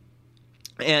today.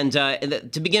 And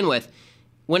to begin with,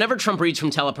 whenever Trump reads from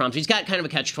teleprompter, he's got kind of a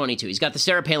catch-22. He's got the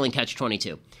Sarah Palin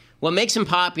catch-22. What makes him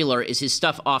popular is his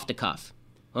stuff off the cuff.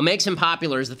 What makes him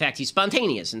popular is the fact he's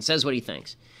spontaneous and says what he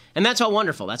thinks. And that's all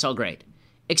wonderful. That's all great.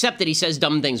 Except that he says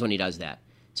dumb things when he does that.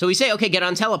 So we say, okay, get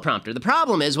on teleprompter. The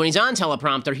problem is when he's on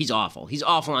teleprompter, he's awful. He's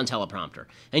awful on teleprompter.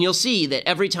 And you'll see that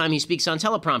every time he speaks on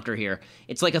teleprompter here,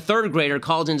 it's like a third grader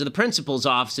called into the principal's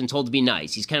office and told to be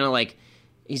nice. He's kind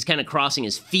of crossing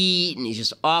his feet and he's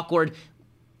just awkward.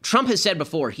 Trump has said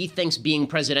before he thinks being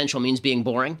presidential means being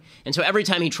boring. And so every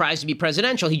time he tries to be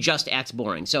presidential, he just acts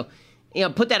boring. So, you know,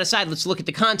 put that aside. Let's look at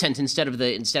the content instead of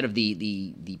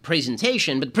the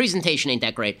presentation. But the presentation ain't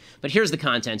that great. But here's the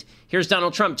content. Here's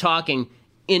Donald Trump talking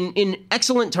in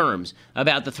excellent terms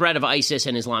about the threat of ISIS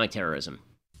and Islamic terrorism.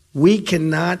 We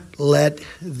cannot let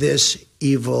this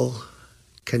evil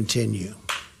continue.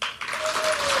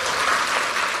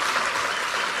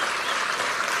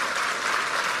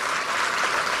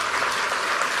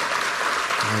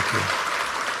 Thank you.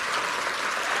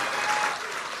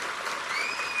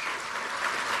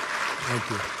 Thank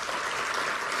you.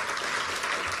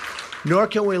 Nor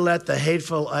can we let the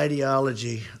hateful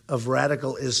ideology of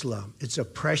radical Islam, its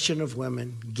oppression of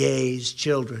women, gays,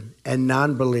 children, and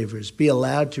non-believers be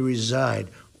allowed to reside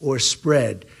or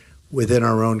spread within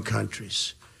our own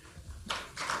countries.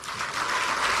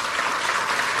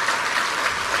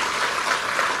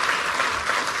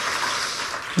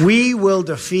 We will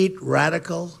defeat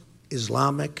radical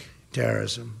Islamic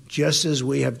terrorism, just as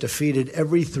we have defeated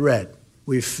every threat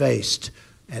we've faced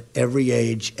at every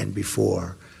age and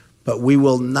before. But we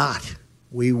will not,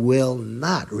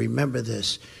 remember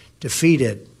this, defeat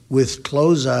it with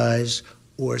closed eyes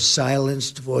or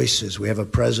silenced voices. We have a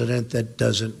president that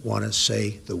doesn't want to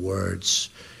say the words.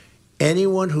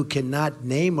 Anyone who cannot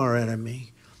name our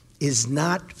enemy is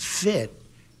not fit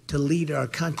to lead our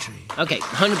country. Okay,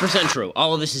 100% true.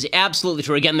 All of this is absolutely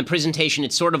true. Again, the presentation,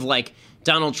 it's sort of like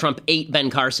Donald Trump ate Ben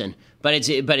Carson, but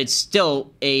it's still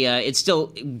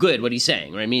good what he's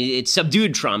saying, right? I mean, it's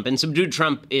subdued Trump, and subdued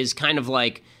Trump is kind of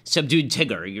like subdued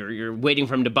Tigger. You're waiting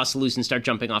for him to bust loose and start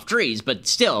jumping off trees, but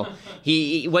still,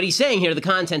 what he's saying here, the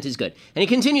content is good. And he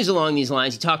continues along these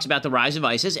lines. He talks about the rise of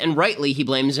ISIS, and rightly, he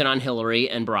blames it on Hillary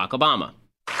and Barack Obama.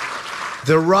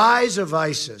 The rise of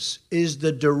ISIS is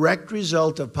the direct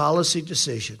result of policy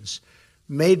decisions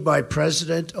made by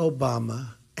President Obama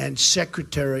and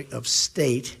Secretary of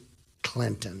State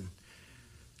Clinton.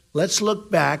 Let's look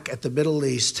back at the Middle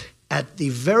East at the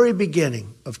very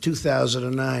beginning of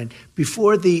 2009,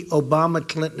 before the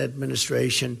Obama-Clinton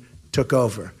administration took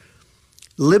over.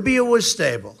 Libya was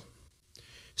stable.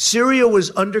 Syria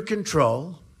was under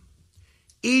control.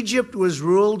 Egypt was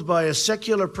ruled by a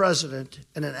secular president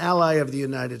and an ally of the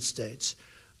United States.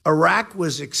 Iraq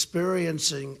was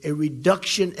experiencing a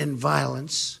reduction in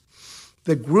violence.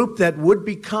 The group that would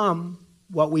become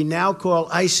what we now call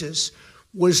ISIS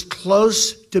was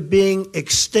close to being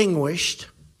extinguished.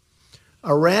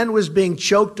 Iran was being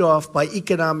choked off by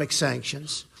economic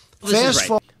sanctions. This is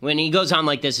right. When he goes on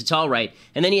like this, it's all right.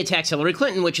 And then he attacks Hillary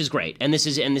Clinton, which is great. And this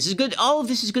is good. All of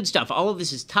this is good stuff. All of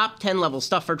this is top 10 level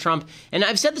stuff for Trump. And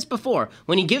I've said this before.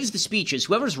 When he gives the speeches,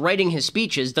 whoever's writing his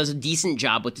speeches does a decent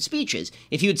job with the speeches.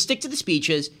 If he would stick to the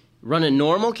speeches, run a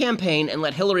normal campaign, and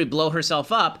let Hillary blow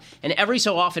herself up, and every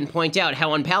so often point out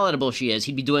how unpalatable she is,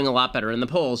 he'd be doing a lot better in the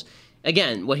polls.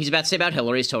 Again, what he's about to say about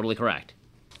Hillary is totally correct.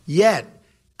 Yet,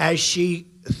 as she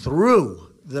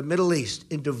threw the Middle East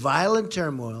into violent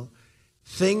turmoil,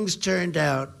 things turned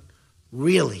out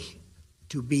really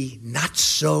to be not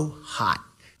so hot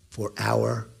for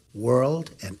our world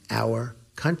and our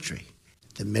country,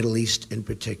 the Middle East in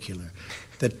particular.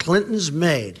 The Clintons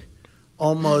made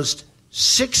almost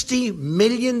 $60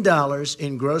 million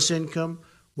in gross income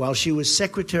while she was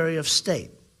Secretary of State.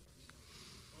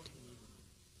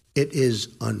 It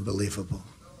is unbelievable.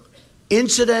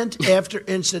 Incident after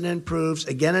incident proves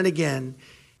again and again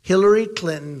Hillary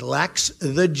Clinton lacks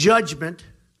the judgment,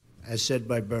 as said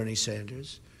by Bernie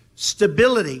Sanders,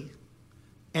 stability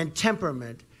and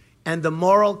temperament, and the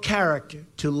moral character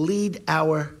to lead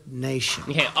our nation.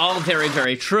 Okay, all very,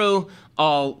 very true.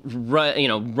 All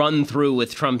run through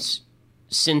with Trump's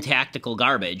syntactical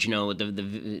garbage.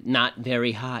 The not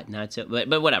very hot, not so,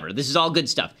 but whatever. This is all good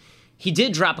stuff. He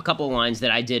did drop a couple of lines that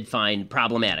I did find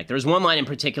problematic. There was one line in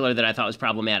particular that I thought was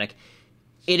problematic.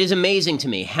 It is amazing to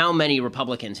me how many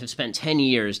Republicans have spent 10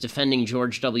 years defending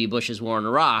George W. Bush's war in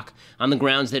Iraq on the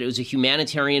grounds that it was a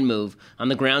humanitarian move, on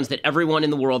the grounds that everyone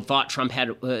in the world thought Trump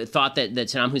had thought that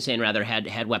Saddam Hussein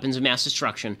had weapons of mass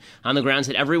destruction, on the grounds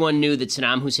that everyone knew that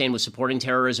Saddam Hussein was supporting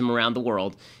terrorism around the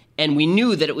world, and we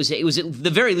knew that it was at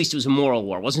the very least it was a moral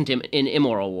war, it wasn't an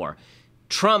immoral war.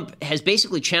 Trump has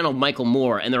basically channeled Michael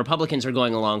Moore, and the Republicans are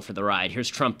going along for the ride. Here's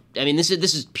Trump. I mean, this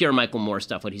is pure Michael Moore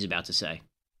stuff, what he's about to say.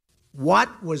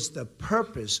 What was the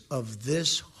purpose of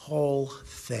this whole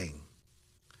thing?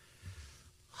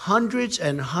 Hundreds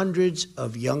and hundreds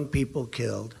of young people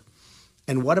killed.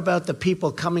 And what about the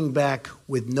people coming back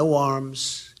with no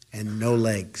arms and no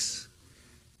legs?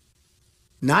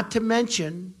 Not to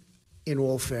mention, in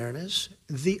all fairness,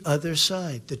 the other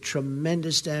side, the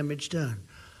tremendous damage done.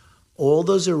 All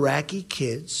those Iraqi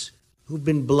kids who've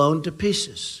been blown to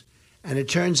pieces. And it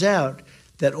turns out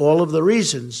that all of the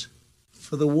reasons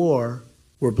for the war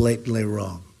were blatantly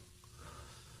wrong.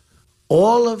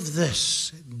 All of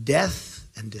this death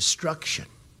and destruction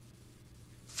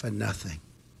for nothing.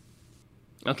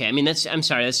 Okay, I mean, I'm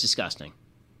sorry, that's disgusting.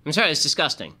 That's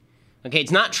disgusting. Okay,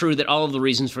 it's not true that all of the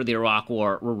reasons for the Iraq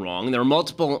War were wrong. There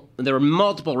were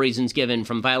multiple reasons given,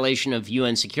 from violation of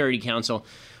UN Security Council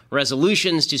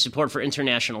resolutions to support for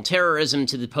international terrorism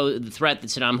to the threat that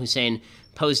Saddam Hussein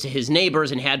posed to his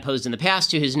neighbors and had posed in the past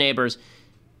to his neighbors.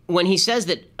 When he says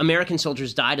that American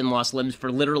soldiers died and lost limbs for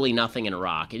literally nothing in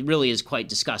Iraq, it really is quite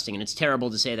disgusting, and it's terrible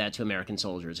to say that to American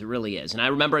soldiers. It really is. And I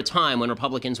remember a time when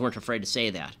Republicans weren't afraid to say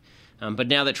that. But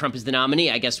now that Trump is the nominee,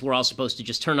 I guess we're all supposed to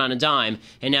just turn on a dime.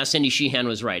 And now Cindy Sheehan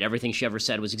was right. Everything she ever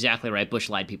said was exactly right. Bush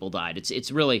lied, people died. It's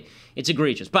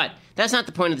egregious. But that's not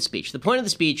the point of the speech. The point of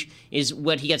the speech is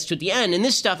what he gets to at the end. And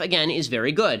this stuff, again, is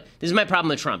very good. This is my problem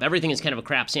with Trump. Everything is kind of a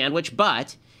crap sandwich.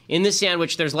 But in this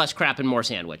sandwich, there's less crap and more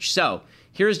sandwich. So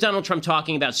here's Donald Trump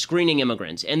talking about screening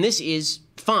immigrants. And this is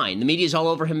fine. The media is all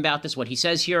over him about this. What he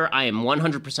says here, I am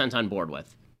 100% on board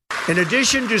with. In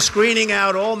addition to screening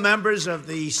out all members of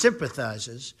the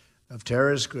sympathizers of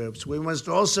terrorist groups, we must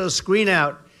also screen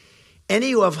out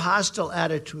any who have hostile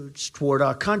attitudes toward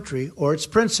our country or its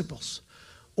principles,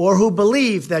 or who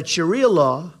believe that Sharia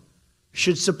law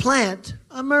should supplant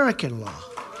American law.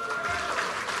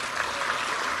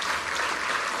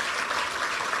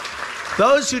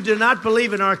 Those who do not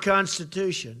believe in our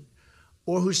Constitution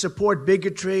or who support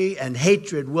bigotry and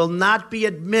hatred will not be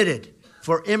admitted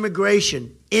for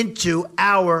immigration into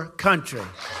our country.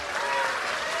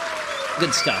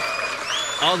 Good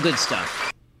stuff. All good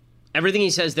stuff. Everything he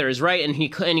says there is right, and he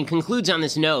concludes on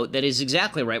this note that is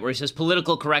exactly right, where he says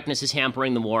political correctness is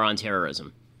hampering the war on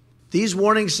terrorism. These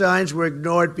warning signs were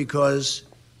ignored because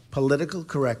political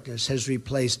correctness has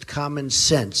replaced common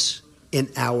sense in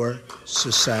our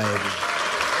society.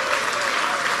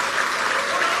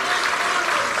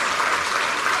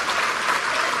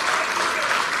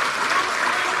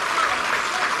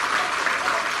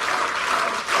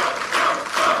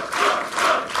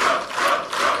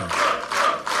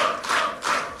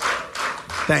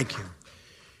 Thank you.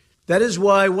 That is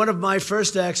why one of my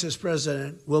first acts as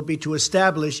president will be to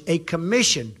establish a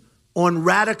commission on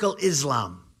radical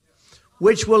Islam,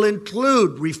 which will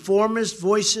include reformist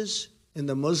voices in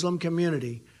the Muslim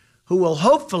community who will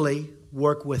hopefully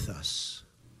work with us.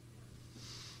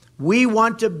 We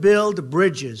want to build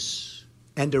bridges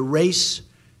and erase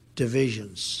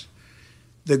divisions.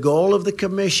 The goal of the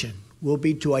commission will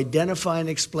be to identify and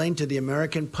explain to the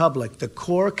American public the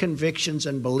core convictions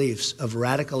and beliefs of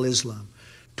radical Islam,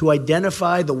 to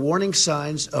identify the warning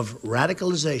signs of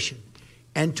radicalization,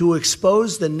 and to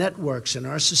expose the networks in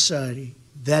our society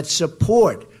that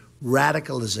support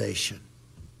radicalization.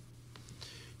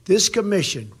 This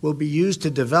commission will be used to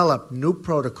develop new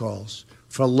protocols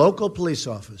for local police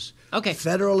officers,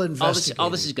 federal investigators. All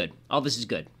this is good. All this is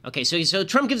good. Okay, so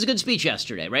Trump gives a good speech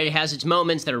yesterday, right? It has its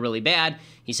moments that are really bad.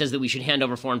 He says that we should hand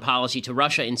over foreign policy to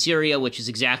Russia in Syria, which is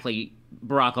exactly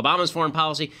Barack Obama's foreign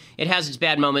policy. It has its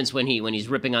bad moments when he's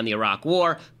ripping on the Iraq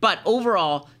War. But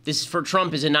overall, this for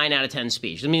Trump is a 9 out of 10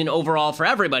 speech. I mean, overall for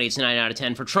everybody, it's a 9 out of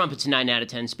 10. For Trump, it's a 9 out of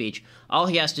 10 speech. All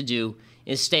he has to do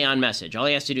is stay on message. All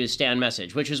he has to do is stay on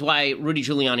message, which is why Rudy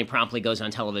Giuliani promptly goes on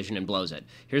television and blows it.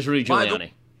 Here's Rudy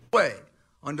Giuliani. By the way,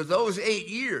 under those 8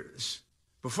 years,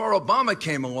 before Obama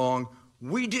came along,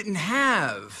 we didn't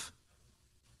have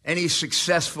any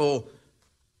successful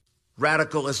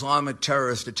radical Islamic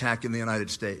terrorist attack in the United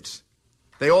States.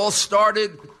 They all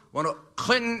started when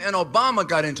Clinton and Obama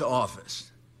got into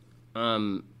office.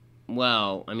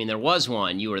 Well, I mean, there was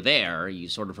one. You were there. You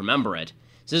sort of remember it.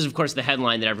 So this is, of course, the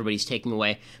headline that everybody's taking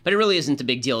away. But it really isn't a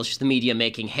big deal. It's just the media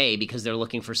making hay because they're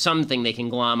looking for something they can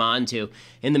glom onto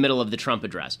in the middle of the Trump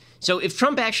address. So if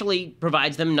Trump actually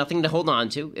provides them nothing to hold on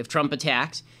to, if Trump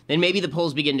attacks, then maybe the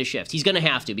polls begin to shift. He's going to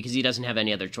have to because he doesn't have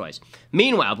any other choice.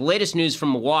 Meanwhile, the latest news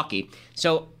from Milwaukee.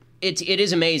 So it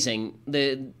is amazing.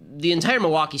 The entire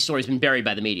Milwaukee story has been buried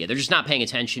by the media. They're just not paying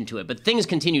attention to it. But things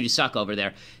continue to suck over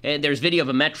there. There's video of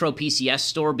a Metro PCS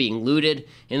store being looted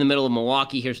in the middle of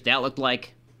Milwaukee. Here's what that looked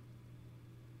like.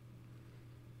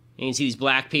 And you can see these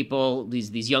black people,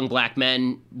 these young black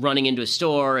men running into a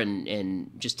store and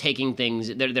just taking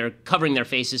things. They're covering their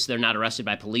faces so they're not arrested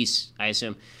by police, I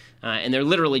assume. And they're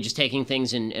literally just taking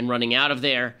things and running out of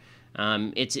there.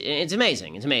 It's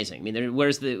amazing. It's amazing. I mean,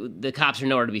 where's the cops are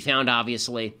nowhere to be found,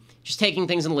 obviously. Just taking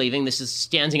things and leaving. This is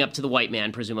standing up to the white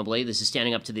man, presumably. This is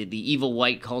standing up to the evil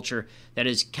white culture that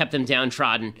has kept them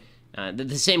downtrodden.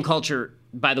 The same culture,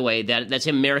 by the way, that's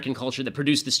American culture that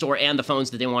produced the store and the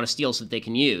phones that they want to steal so that they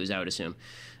can use, I would assume.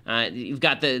 You've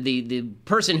got the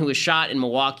person who was shot in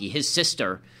Milwaukee, his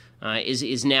sister,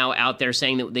 is now out there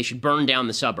saying that they should burn down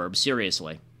the suburbs,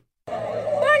 seriously. Burn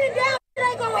it down, it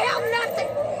ain't gonna help nothing.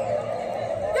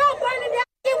 Don't burn it down,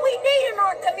 shit we need in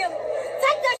our community.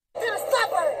 Take that shit to the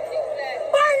suburbs.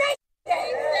 Burn that shit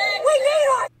down. We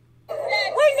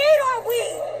need our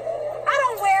weed. I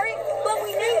don't wear it, but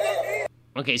we need it.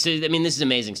 Okay, so I mean, this is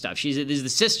amazing stuff. This is the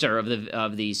sister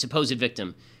of the supposed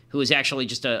victim, who is actually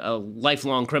just a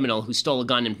lifelong criminal who stole a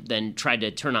gun and then tried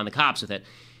to turn on the cops with it.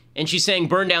 And she's saying,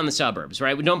 burn down the suburbs,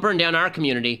 right? Don't burn down our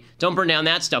community. Don't burn down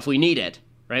that stuff. We need it,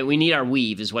 right? We need our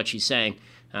weave, is what she's saying,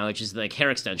 which is like hair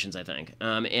extensions, I think.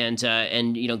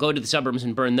 And you know, go to the suburbs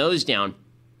and burn those down.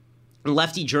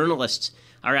 Lefty journalists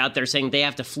are out there saying they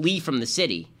have to flee from the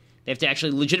city. They have to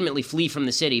actually legitimately flee from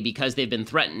the city because they've been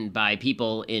threatened by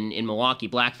people in Milwaukee,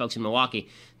 black folks in Milwaukee.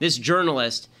 This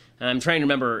journalist, I'm trying to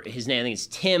remember his name, I think it's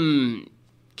Tim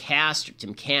Cast or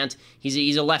Tim Kant.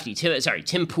 He's a lefty.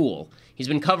 Tim Pool. He's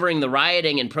been covering the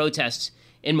rioting and protests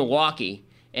in Milwaukee,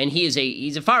 and he's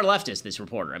a far leftist, this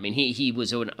reporter. I mean, he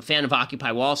was a fan of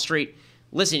Occupy Wall Street.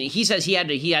 Listen, he says he had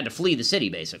to flee the city,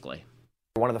 basically.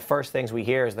 One of the first things we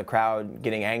hear is the crowd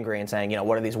getting angry and saying,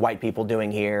 what are these white people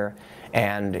doing here?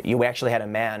 And you actually had a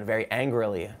man very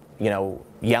angrily,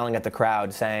 yelling at the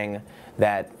crowd saying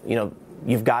that,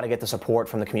 you've got to get the support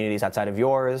from the communities outside of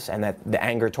yours, and that the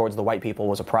anger towards the white people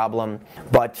was a problem.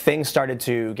 But things started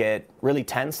to get really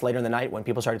tense later in the night when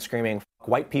people started screaming, "Fuck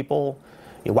white people,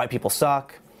 white people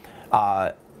suck."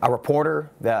 A reporter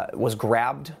that was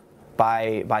grabbed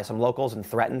by some locals and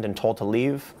threatened and told to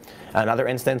leave. Another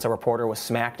instance, a reporter was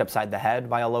smacked upside the head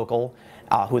by a local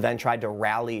who then tried to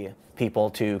rally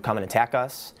people to come and attack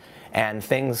us. And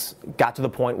things got to the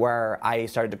point where I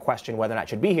started to question whether or not I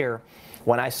should be here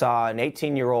when I saw an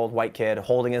 18-year-old white kid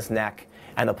holding his neck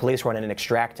and the police run in and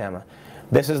extract him.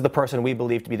 This is the person we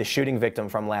believe to be the shooting victim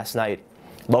from last night.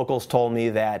 Locals told me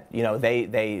that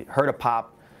they heard a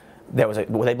pop. There was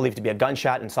what they believed to be a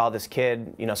gunshot and saw this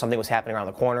kid, something was happening around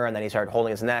the corner, and then he started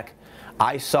holding his neck.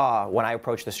 I saw, when I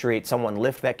approached the street, someone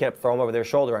lift that kid up, throw him over their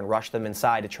shoulder, and rush them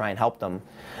inside to try and help them.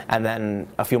 And then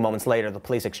a few moments later, the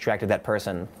police extracted that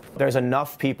person. There's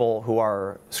enough people who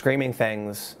are screaming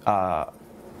things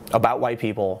about white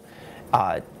people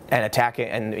and attacking,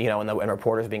 and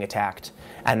reporters being attacked,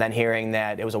 and then hearing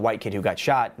that it was a white kid who got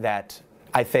shot, that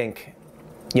I think,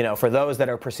 for those that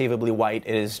are perceivably white,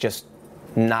 it is just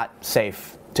not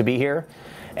safe to be here,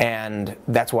 and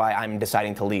that's why I'm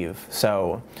deciding to leave.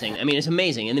 So, I mean, it's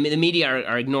amazing, and the media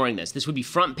are ignoring this. This would be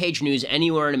front page news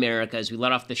anywhere in America, as we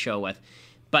let off the show with,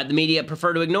 but the media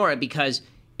prefer to ignore it because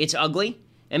it's ugly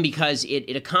and because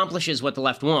it accomplishes what the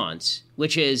left wants,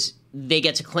 which is they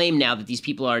get to claim now that these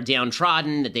people are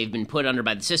downtrodden, that they've been put under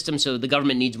by the system, so the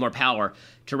government needs more power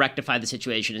to rectify the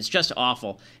situation. It's just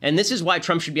awful, and this is why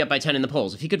Trump should be up by 10 in the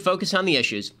polls. If he could focus on the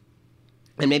issues,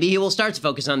 and maybe he will start to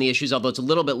focus on the issues, although it's a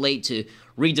little bit late to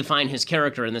redefine his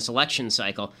character in this election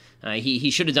cycle.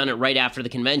 He should have done it right after the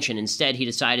convention. Instead, he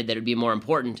decided that it would be more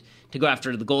important to go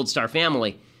after the Gold Star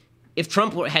family. If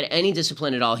Trump had any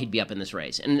discipline at all, he'd be up in this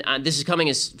race. And this is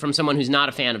coming from someone who's not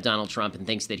a fan of Donald Trump and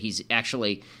thinks that he's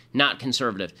actually not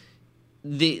conservative.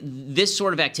 This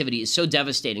sort of activity is so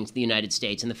devastating to the United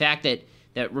States. And the fact that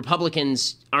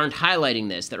Republicans aren't highlighting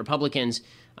this, that Republicans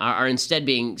are instead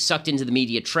being sucked into the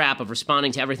media trap of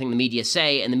responding to everything the media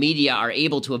say, and the media are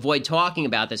able to avoid talking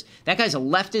about this. That guy's a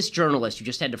leftist journalist who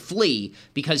just had to flee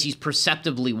because he's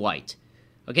perceptibly white.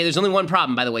 Okay, there's only one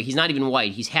problem, by the way. He's not even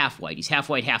white. He's half white. He's half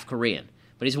white, half Korean.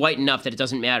 But he's white enough that it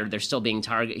doesn't matter. He's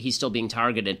still being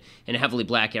targeted in a heavily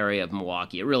black area of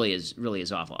Milwaukee. It really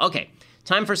is awful. Okay,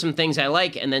 time for some things I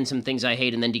like and then some things I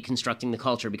hate and then deconstructing the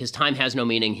culture because time has no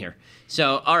meaning here.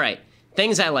 So, all right,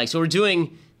 things I like. So we're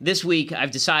doing... This week,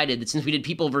 I've decided that since we did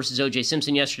People versus O.J.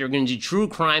 Simpson yesterday, we're going to do true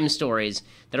crime stories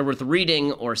that are worth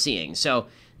reading or seeing. So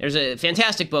there's a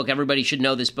fantastic book. Everybody should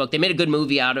know this book. They made a good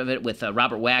movie out of it with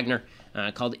Robert Wagner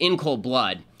called In Cold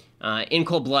Blood. In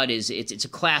Cold Blood it's a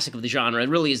classic of the genre. It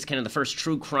really is kind of the first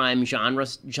true crime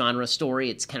genre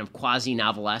story. It's kind of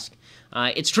quasi-novelesque.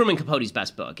 It's Truman Capote's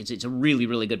best book. It's a really,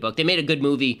 really good book. They made a good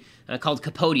movie called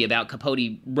Capote about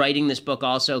Capote writing this book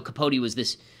also. Capote was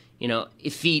this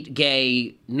effete,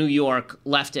 gay, New York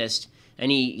leftist,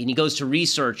 and he goes to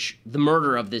research the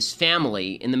murder of this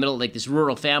family in the middle, like this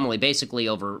rural family, basically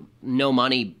over no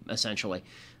money, essentially,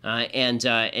 and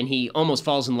he almost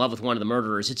falls in love with one of the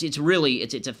murderers.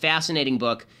 It's a fascinating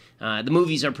book. The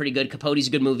movies are pretty good. Capote's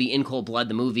a good movie. In Cold Blood,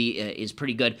 the movie is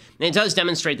pretty good, and it does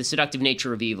demonstrate the seductive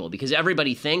nature of evil because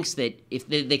everybody thinks that if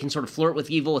they can sort of flirt with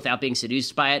evil without being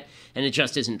seduced by it, and it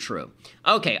just isn't true.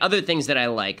 Okay, other things that I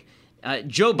like.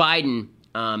 Joe Biden,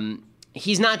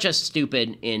 he's not just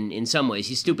stupid in some ways.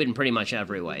 He's stupid in pretty much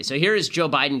every way. So here is Joe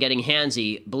Biden getting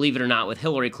handsy, believe it or not, with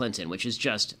Hillary Clinton, which is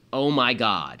just, oh my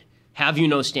God, have you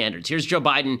no standards? Here's Joe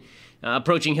Biden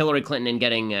approaching Hillary Clinton and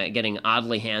getting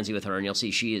oddly handsy with her, and you'll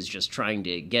see she is just trying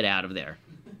to get out of there.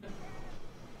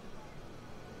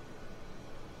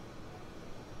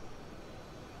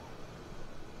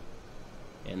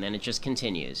 And then it just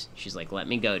continues. She's like, let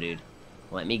me go, dude.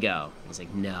 Let me go. He's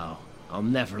like, no, I'll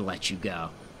never let you go.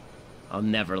 I'll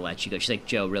never let you go. She's like,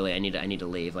 Joe, really, I need to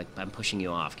leave. Like, I'm pushing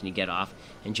you off. Can you get off?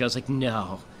 And Joe's like,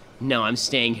 no, I'm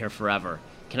staying here forever.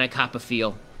 Can I cop a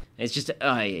feel? And it's just,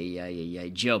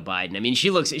 Joe Biden. I mean, she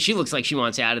looks like she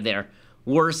wants out of there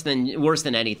worse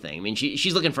than anything. I mean,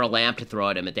 she's looking for a lamp to throw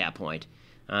at him at that point.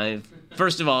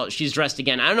 First of all, she's dressed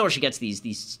again. I don't know where she gets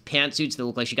these pantsuits that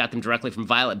look like she got them directly from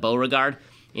Violet Beauregard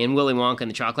in Willy Wonka and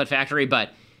the Chocolate Factory. But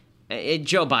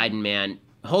Joe Biden, man,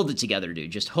 hold it together,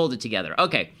 dude. Just hold it together.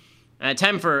 Okay.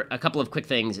 Time for a couple of quick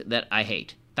things that I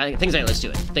hate. Let's do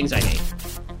it. Things I hate.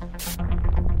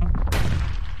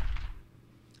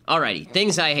 Alrighty,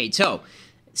 things I hate. So,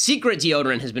 Secret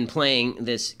deodorant has been playing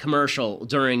this commercial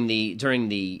during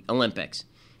the Olympics.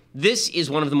 This is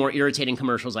one of the more irritating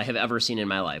commercials I have ever seen in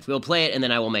my life. We'll play it, and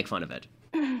then I will make fun of it.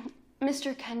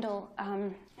 Mr. Kendall,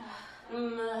 I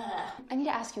need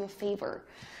to ask you a favor.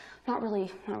 Not really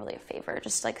a favor,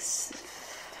 just like...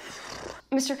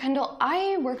 Mr. Kendall,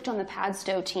 I worked on the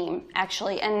Padstow team,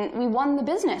 actually, and we won the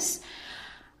business.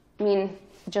 I mean,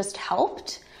 just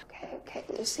helped. Okay,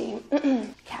 Lucy.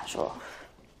 Casual.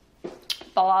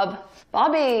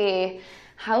 Bobby,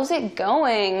 how's it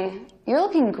going? You're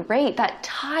looking great. That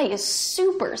tie is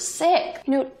super sick.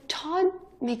 You know, Todd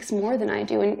makes more than I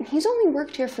do, and he's only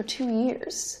worked here for 2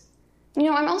 years. You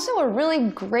know, I'm also a really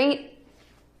great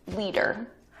leader.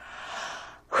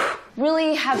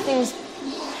 Really have things...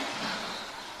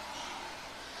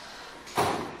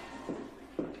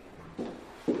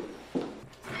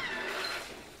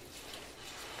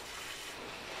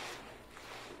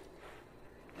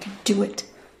 Do it.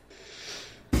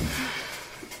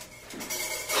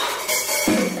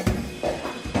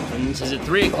 And this is at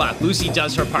 3 o'clock. Lucy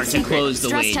does her part to close the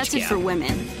wage gap. Stress tested for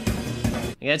women.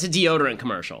 Yeah, it's a deodorant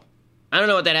commercial. I don't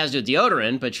know what that has to do with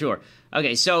deodorant, but sure.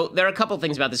 Okay, so there are a couple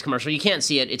things about this commercial. You can't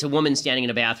see it. It's a woman standing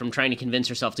in a bathroom trying to convince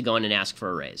herself to go in and ask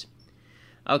for a raise.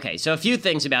 Okay, so a few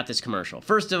things about this commercial.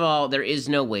 First of all, there is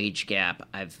no wage gap.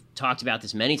 I've talked about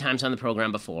this many times on the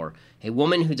program before. A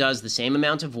woman who does the same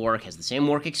amount of work, has the same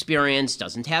work experience,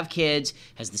 doesn't have kids,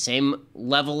 has the same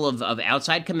level of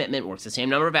outside commitment, works the same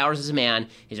number of hours as a man,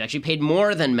 is actually paid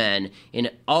more than men in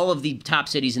all of the top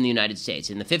cities in the United States.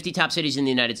 In the 50 top cities in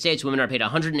the United States, women are paid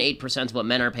 108% of what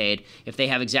men are paid if they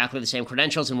have exactly the same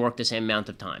credentials and work the same amount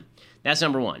of time. That's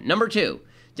number one. Number two,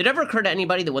 did it ever occur to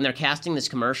anybody that when they're casting this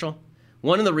commercial,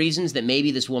 one of the reasons that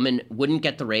maybe this woman wouldn't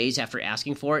get the raise after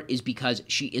asking for it is because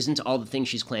she isn't all the things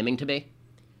she's claiming to be?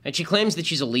 And she claims that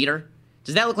she's a leader.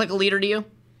 Does that look like a leader to you?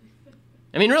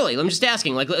 I mean, really, I'm just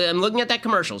asking. Like, I'm looking at that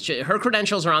commercial. Her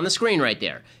credentials are on the screen right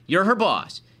there. You're her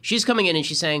boss. She's coming in and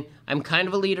she's saying, I'm kind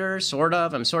of a leader, sort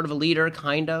of. I'm sort of a leader,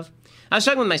 kind of. I was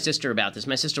talking with my sister about this.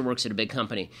 My sister works at a big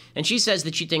company. And she says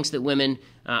that she thinks that women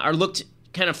are looked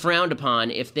kind of frowned upon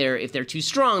if they're too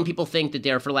strong. People think that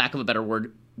they're, for lack of a better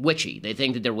word, witchy. They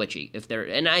think that they're witchy.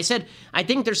 And I said, I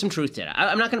think there's some truth to that.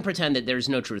 I'm not going to pretend that there's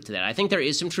no truth to that. I think there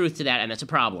is some truth to that, and that's a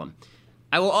problem.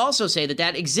 I will also say that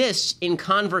that exists in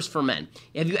converse for men.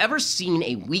 Have you ever seen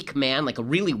a weak man, like a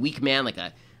really weak man, like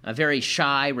a very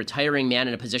shy, retiring man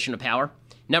in a position of power?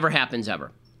 Never happens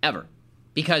ever. Ever.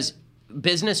 Because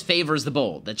business favors the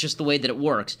bold. That's just the way that it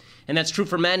works. And that's true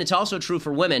for men. It's also true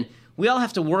for women. We all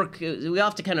have to work, we all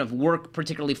have to kind of work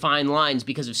particularly fine lines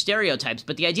because of stereotypes,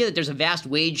 but the idea that there's a vast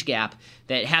wage gap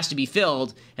that has to be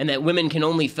filled and that women can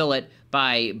only fill it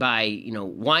by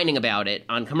whining about it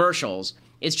on commercials,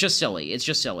 it's just silly. It's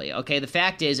just silly, okay? The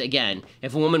fact is, again,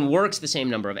 if a woman works the same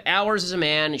number of hours as a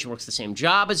man and she works the same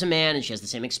job as a man and she has the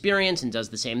same experience and does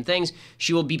the same things,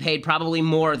 she will be paid probably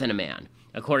more than a man.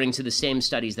 According to the same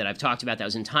studies that I've talked about. That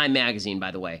was in Time magazine,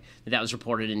 by the way, that was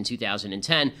reported in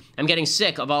 2010. I'm getting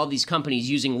sick of all of these companies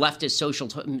using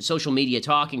leftist social media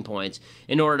talking points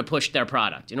in order to push their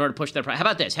product, How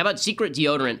about this? How about Secret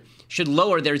Deodorant should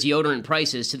lower their deodorant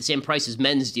prices to the same price as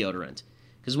men's deodorant?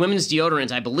 Because women's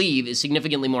deodorant, I believe, is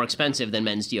significantly more expensive than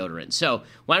men's deodorant. So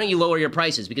why don't you lower your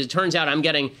prices? Because it turns out I'm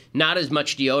getting not as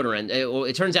much deodorant.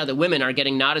 It turns out that women are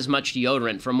getting not as much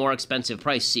deodorant for more expensive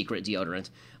price Secret Deodorant.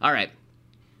 All right.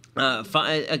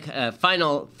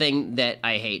 Final thing that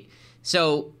I hate.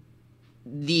 So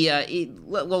let's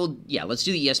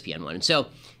do the ESPN one. So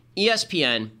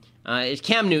ESPN,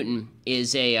 Cam Newton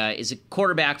is a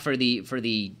quarterback for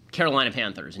the Carolina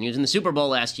Panthers, and he was in the Super Bowl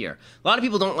last year. A lot of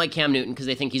people don't like Cam Newton because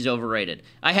they think he's overrated.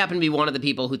 I happen to be one of the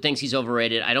people who thinks he's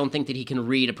overrated. I don't think that he can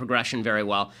read a progression very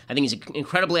well. I think he's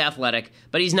incredibly athletic,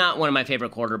 but he's not one of my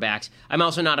favorite quarterbacks. I'm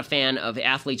also not a fan of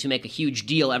athletes who make a huge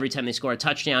deal every time they score a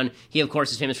touchdown. He, of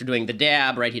course, is famous for doing the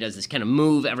dab, right? He does this kind of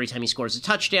move every time he scores a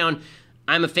touchdown.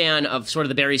 I'm a fan of sort of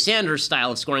the Barry Sanders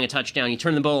style of scoring a touchdown. You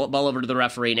turn the ball over to the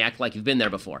referee and act like you've been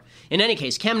there before. In any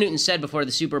case, Cam Newton said before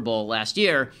the Super Bowl last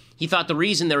year, he thought the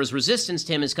reason there was resistance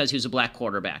to him is because he was a black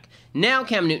quarterback. Now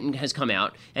Cam Newton has come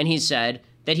out and he said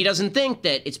that he doesn't think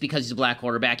that it's because he's a black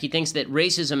quarterback. He thinks that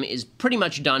racism is pretty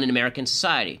much done in American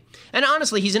society. And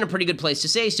honestly, he's in a pretty good place to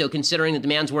say so, considering that the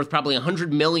man's worth probably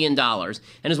 $100 million and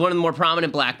is one of the more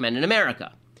prominent black men in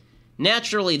America.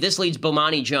 Naturally, this leads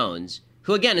Bomani Jones,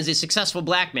 who, again, is a successful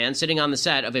black man sitting on the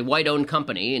set of a white-owned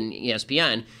company in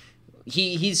ESPN.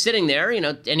 He's sitting there,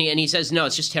 and he says, no,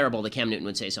 it's just terrible that Cam Newton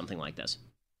would say something like this.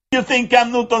 You think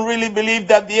Cam Newton really believed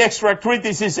that the extra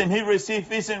criticism he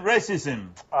received isn't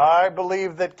racism? I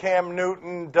believe that Cam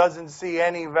Newton doesn't see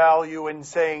any value in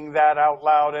saying that out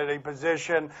loud at a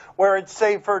position where it's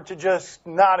safer to just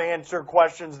not answer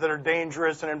questions that are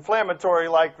dangerous and inflammatory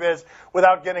like this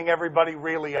without getting everybody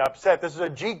really upset. This is a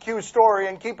GQ story,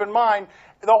 and keep in mind,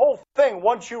 the whole thing,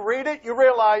 once you read it, you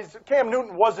realize Cam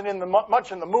Newton wasn't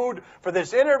much in the mood for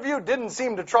this interview, didn't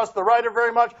seem to trust the writer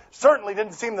very much, certainly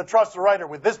didn't seem to trust the writer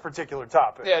with this particular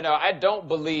topic. Yeah, no, I don't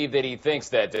believe that he thinks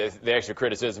that the extra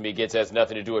criticism he gets has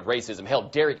nothing to do with racism. Hell,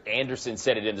 Derek Anderson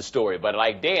said it in the story. But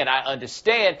like Dan, I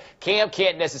understand Cam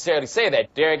can't necessarily say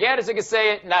that. Derek Anderson can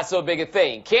say it, not so big a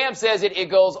thing. Cam says it, it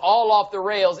goes all off the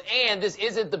rails, and this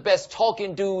isn't the best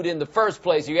talking dude in the first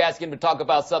place. You ask him to talk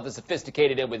about something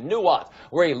sophisticated and with nuance.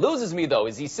 Where he loses me, though,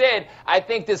 is he said, I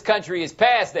think this country is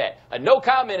past that. A no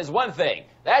comment is one thing.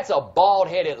 That's a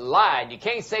bald-headed lie. And you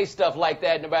can't say stuff like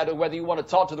that no matter whether you want to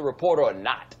talk to the reporter or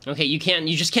not. Okay, you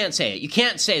just can't say it. You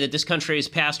can't say that this country is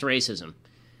past racism.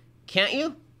 Can't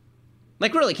you?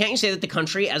 Like, really, can't you say that the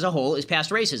country as a whole is past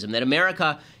racism? That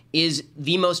America is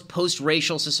the most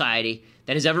post-racial society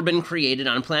that has ever been created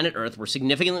on planet Earth. We're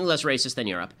significantly less racist than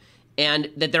Europe. And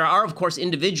that there are, of course,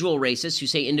 individual racists who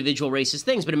say individual racist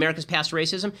things, but America's past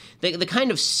racism, the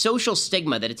kind of social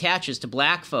stigma that attaches to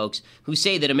black folks who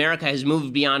say that America has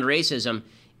moved beyond racism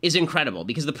is incredible,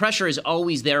 because the pressure is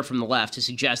always there from the left to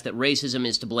suggest that racism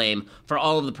is to blame for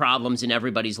all of the problems in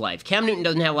everybody's life. Cam Newton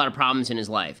doesn't have a lot of problems in his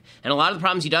life, and a lot of the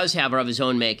problems he does have are of his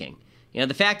own making. You know,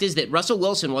 the fact is that Russell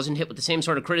Wilson wasn't hit with the same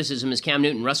sort of criticism as Cam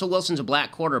Newton. Russell Wilson's a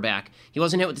black quarterback. He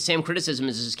wasn't hit with the same criticism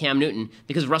as Cam Newton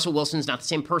because Russell Wilson's not the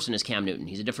same person as Cam Newton.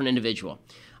 He's a different individual.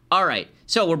 All right,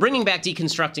 so we're bringing back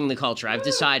deconstructing the culture. I've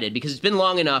decided, because it's been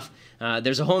long enough,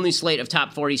 there's a whole new slate of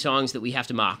top 40 songs that we have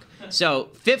to mock.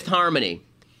 So Fifth Harmony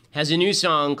has a new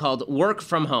song called Work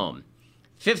From Home.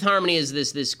 Fifth Harmony is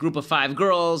this group of 5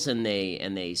 girls, and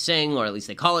they sing, or at least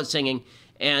they call it singing.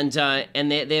 And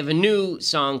they have a new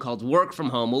song called Work From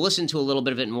Home. We'll listen to a little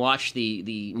bit of it and watch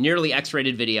the nearly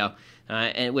X-rated video,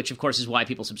 and which of course is why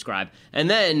people subscribe. And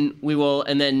then we will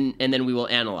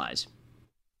analyze.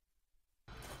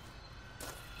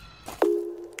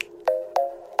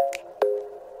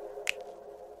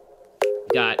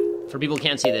 Got, for people who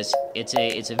can't see this, it's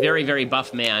a very, very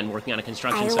buff man working on a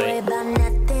construction site.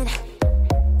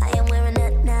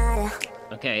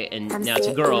 Okay, and now it's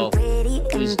a girl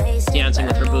who's dancing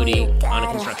with her booty on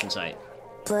a construction site.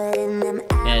 And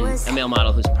a male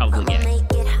model who's probably gay.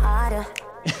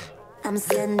 I'm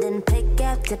sending pick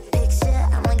after picture,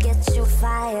 I'ma get you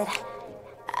fired.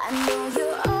 I know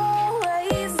you're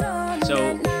always on.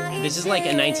 So this is like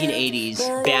a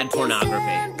 1980s bad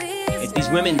pornography. It's these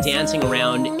women dancing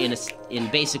around in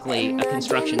basically a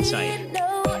construction site.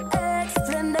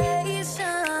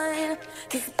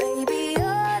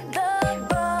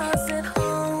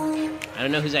 I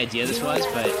don't know whose idea this was,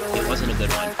 but it wasn't a good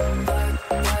one.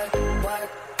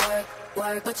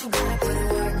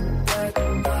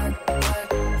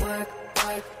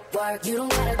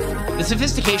 The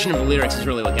sophistication of the lyrics is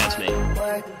really what gets me. No.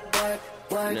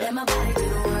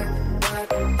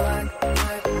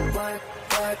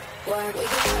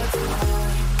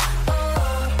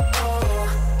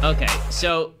 Okay,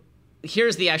 so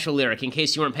here's the actual lyric, in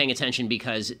case you weren't paying attention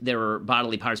because there were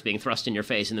bodily parts being thrust in your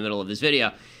face in the middle of this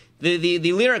video.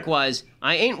 The lyric was,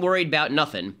 I ain't worried about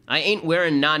nothing. I ain't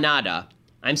wearing nada.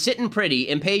 I'm sitting pretty,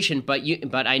 impatient, but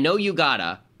I know you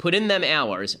gotta put in them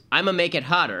hours. I'ma make it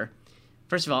hotter.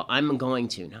 First of all, I'm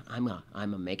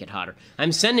I'ma make it hotter.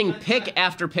 I'm sending pic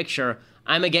after picture.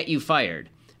 I'ma get you fired.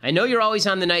 I know you're always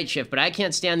on the night shift, but I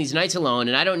can't stand these nights alone,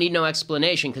 and I don't need no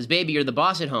explanation, because, baby, you're the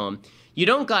boss at home. You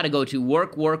don't gotta go to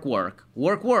work, work, work,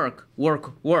 work, work,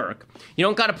 work, work. You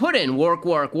don't gotta put in work,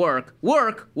 work, work,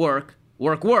 work, work,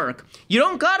 work, work. You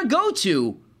don't gotta go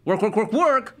to work, work, work,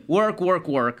 work, work, work,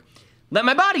 work. Let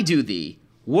my body do the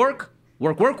work,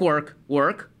 work, work, work,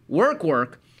 work, work,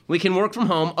 work. We can work from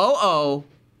home. Oh.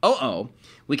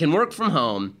 We can work from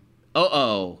home.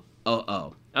 Oh.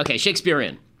 Okay,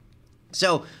 Shakespearean.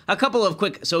 So, a couple of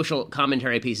quick social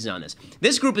commentary pieces on this.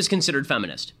 This group is considered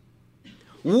feminist.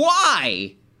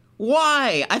 Why?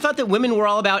 I thought that women were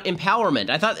all about empowerment.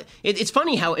 I thought it's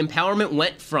funny how empowerment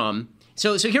went from.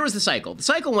 So here was the cycle. The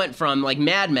cycle went from, like,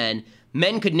 Mad Men.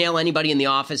 Men could nail anybody in the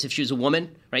office if she was a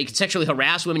woman, right? You could sexually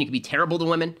harass women. You could be terrible to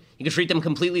women. You could treat them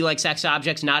completely like sex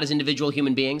objects, not as individual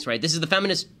human beings, right? This is the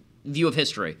feminist view of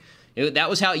history. That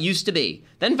was how it used to be.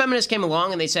 Then feminists came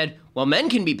along and they said, well, men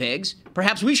can be pigs.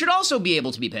 Perhaps we should also be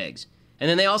able to be pigs. And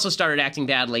then they also started acting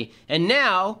badly. And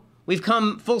now we've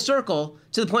come full circle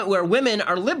to the point where women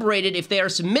are liberated if they are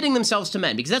submitting themselves to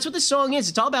men. Because that's what this song is.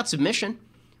 It's all about submission.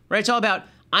 right? It's all about,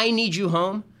 I need you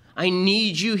home. I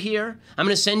need you here. I'm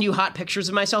going to send you hot pictures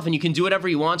of myself, and you can do whatever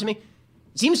you want to me.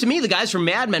 It seems to me the guys from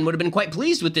Mad Men would have been quite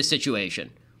pleased with this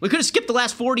situation. We could have skipped the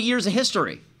last 40 years of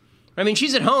history. I mean,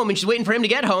 she's at home, and she's waiting for him to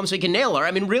get home so he can nail her.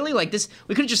 I mean, really, like this,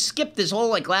 we could have just skipped this whole,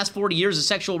 like, last 40 years of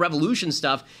sexual revolution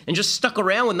stuff and just stuck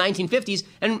around with 1950s.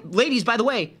 And ladies, by the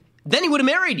way, then he would have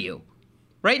married you.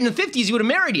 Right? In the 50s, he would have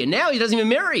married you. Now he doesn't even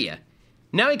marry you.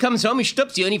 Now he comes home, he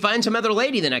stoops you, and he finds some other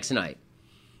lady the next night.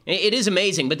 It is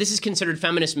amazing, but this is considered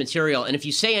feminist material. And if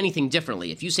you say anything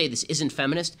differently, if you say this isn't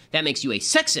feminist, that makes you a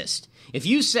sexist. If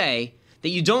you say that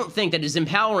you don't think that it is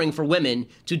empowering for women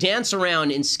to dance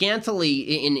around in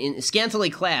scantily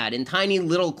clad, in tiny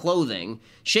little clothing,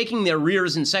 shaking their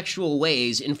rears in sexual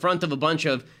ways in front of a bunch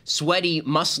of sweaty,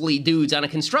 muscly dudes on a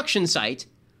construction site,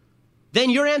 then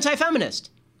you're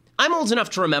anti-feminist. I'm old enough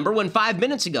to remember when 5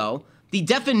 minutes ago, the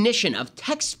definition of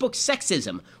textbook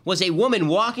sexism was a woman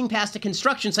walking past a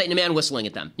construction site and a man whistling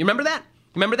at them. You remember that?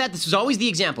 Remember that? This was always the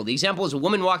example. The example was a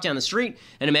woman walked down the street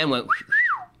and a man went,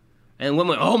 and the woman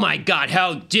went, oh my God,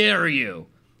 how dare you?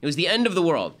 It was the end of the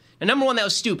world. And number one, that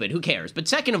was stupid. Who cares? But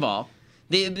second of all,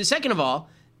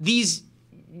 these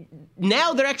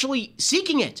now they're actually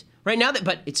seeking it. Right now,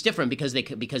 but it's different because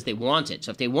they want it. So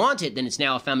if they want it, then it's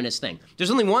now a feminist thing. There's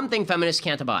only one thing feminists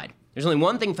can't abide. There's only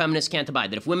one thing feminists can't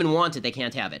abide, that if women want it, they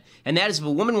can't have it. And that is if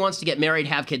a woman wants to get married,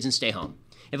 have kids, and stay home.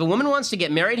 If a woman wants to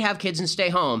get married, have kids, and stay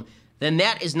home, then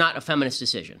that is not a feminist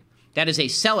decision. That is a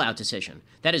sellout decision.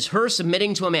 That is her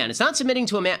submitting to a man. It's not submitting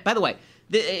to a man. By the way,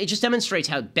 it just demonstrates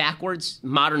how backwards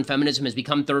modern feminism has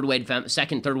become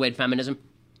second, third wave feminism.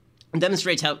 It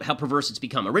demonstrates how perverse it's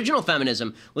become. Original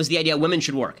feminism was the idea women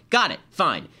should work. Got it.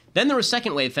 Fine. Then there was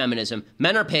second wave feminism.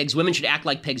 Men are pigs. Women should act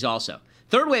like pigs also.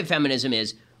 Third wave feminism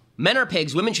is men are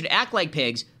pigs. Women should act like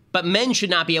pigs, but men should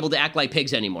not be able to act like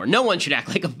pigs anymore. No one should act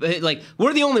like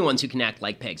we're the only ones who can act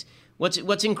like pigs.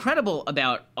 What's incredible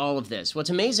about all of this, what's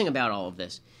amazing about all of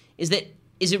this, is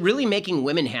it really making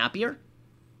women happier?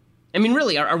 I mean,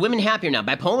 really, are women happier now?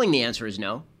 By polling, the answer is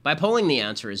no. By polling, the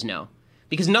answer is no.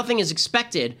 Because nothing is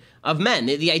expected of men.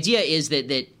 The idea is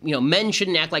that men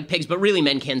shouldn't act like pigs, but really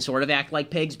men can sort of act like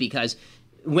pigs because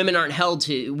women aren't held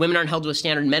to a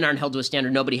standard, men aren't held to a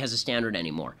standard, nobody has a standard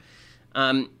anymore.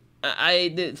 Final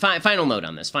note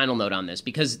on this,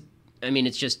 because I mean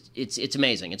it's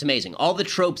amazing. It's amazing. All the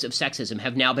tropes of sexism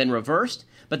have now been reversed,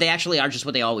 but they actually are just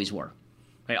what they always were.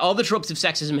 Right? All the tropes of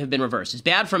sexism have been reversed. It's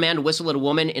bad for a man to whistle at a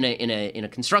woman in a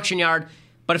construction yard.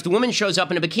 But if the woman shows up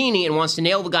in a bikini and wants to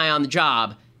nail the guy on the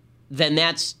job, then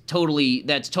that's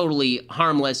totally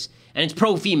harmless, and it's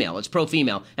pro-female. It's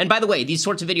pro-female. And by the way, these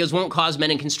sorts of videos won't cause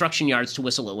men in construction yards to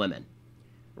whistle at women.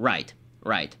 Right.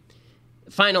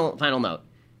 Final note.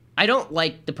 I don't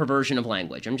like the perversion of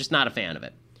language. I'm just not a fan of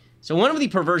it. So one of the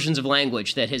perversions of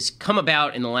language that has come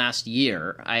about in the last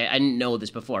year, I didn't know this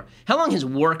before. How long has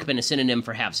work been a synonym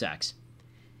for have sex?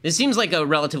 This seems like a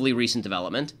relatively recent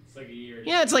development. It's like a year.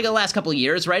 Yeah, it's like the last couple of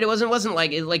years, right? It wasn't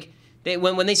like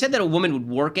when they said that a woman would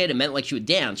work it meant like she would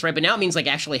dance, right? But now it means like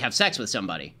actually have sex with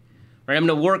somebody, right? I'm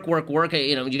going to work.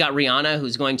 You got Rihanna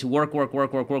who's going to work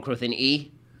with an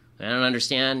E. I don't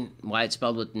understand why it's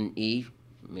spelled with an E.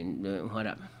 I mean,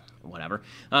 whatever.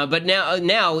 But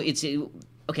now it's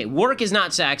okay. Work is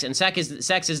not sex, and sex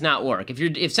is not work.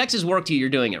 If sex is work to you, you're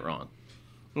doing it wrong.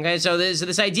 Okay, so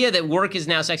this idea that work is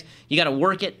now sex, you got to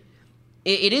work it.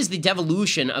 It is the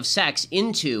devolution of sex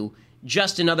into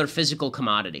just another physical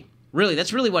commodity. Really,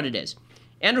 that's really what it is.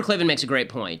 Andrew Klavan makes a great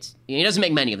point. He doesn't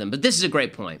make many of them, but this is a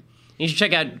great point. You should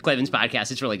check out Klavan's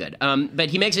podcast. It's really good. But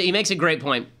he makes a great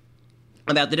point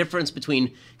about the difference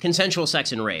between consensual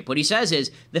sex and rape. What he says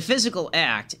is the physical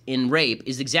act in rape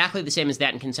is exactly the same as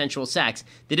that in consensual sex.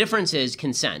 The difference is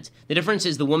consent. The difference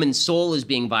is the woman's soul is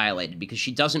being violated because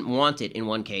she doesn't want it in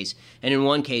one case, and in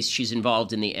one case she's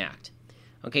involved in the act.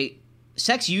 Okay,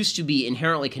 sex used to be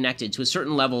inherently connected to a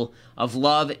certain level of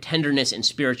love, tenderness, and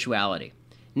spirituality.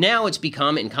 Now it's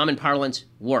become, in common parlance,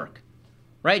 work.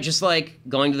 Right? Just like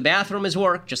going to the bathroom is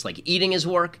work, just like eating is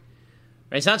work.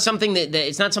 Right? It's not something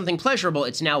it's not something pleasurable,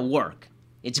 it's now work.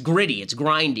 It's gritty, it's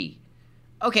grindy.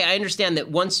 Okay, I understand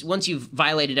that once you've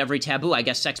violated every taboo, I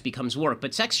guess sex becomes work,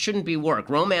 but sex shouldn't be work.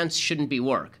 Romance shouldn't be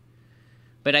work.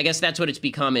 But I guess that's what it's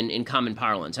become in common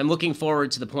parlance. I'm looking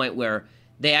forward to the point where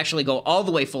they actually go all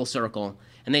the way full circle,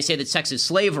 and they say that sex is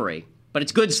slavery, but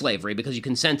it's good slavery because you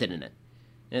consented in it.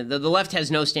 The left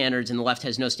has no standards, and the left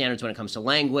has no standards when it comes to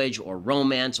language or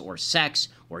romance or sex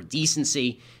or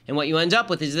decency. And what you end up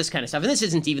with is this kind of stuff. And this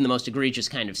isn't even the most egregious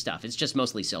kind of stuff. It's just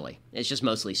mostly silly.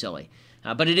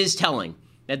 But it is telling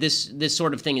that this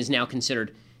sort of thing is now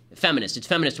considered feminist. It's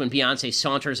feminist when Beyonce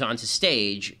saunters onto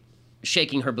stage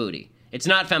shaking her booty. It's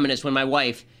not feminist when my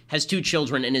wife has 2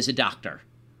 children and is a doctor.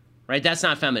 Right? That's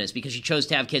not feminist because she chose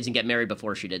to have kids and get married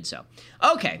before she did so.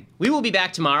 Okay, we will be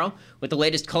back tomorrow with the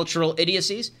latest cultural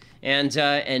idiocies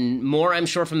and more, I'm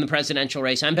sure, from the presidential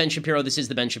race. I'm Ben Shapiro. This is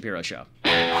The Ben Shapiro Show.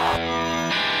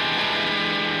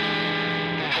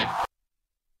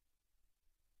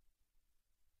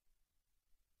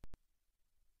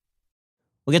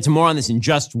 We'll get to more on this in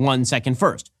just 1 second.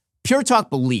 First, Pure Talk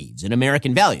believes in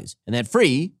American values, and that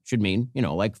free should mean,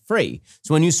 like free.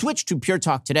 So when you switch to Pure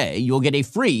Talk today, you'll get a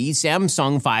free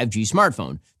Samsung 5G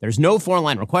smartphone. There's no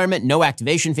 4-line requirement, no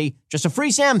activation fee, just a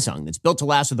free Samsung that's built to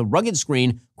last with a rugged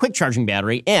screen, quick charging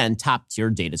battery, and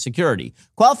top-tier data security.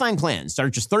 Qualifying plans start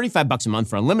at just $35 a month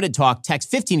for unlimited talk,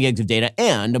 text, 15 gigs of data,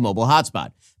 and a mobile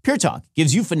hotspot. Pure Talk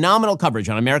gives you phenomenal coverage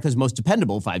on America's most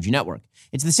dependable 5G network.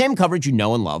 It's the same coverage you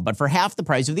know and love, but for half the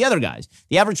price of the other guys.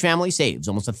 The average family saves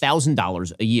almost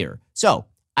 $1,000 a year. So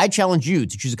I challenge you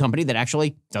to choose a company that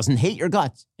actually doesn't hate your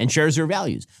guts and shares your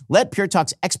values. Let Pure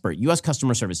Talk's expert U.S.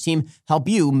 customer service team help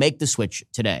you make the switch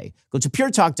today. Go to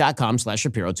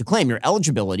puretalk.com/Shapiro to claim your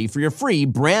eligibility for your free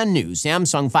brand new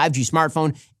Samsung 5G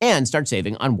smartphone and start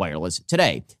saving on wireless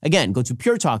today. Again, go to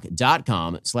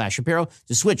puretalk.com/Shapiro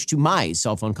to switch to my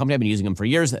cell phone company. I've been using them for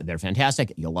years. They're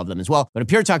fantastic. You'll love them as well. Go to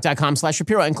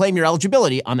puretalk.com/Shapiro and claim your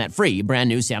eligibility on that free brand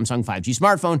new Samsung 5G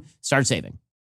smartphone. Start saving.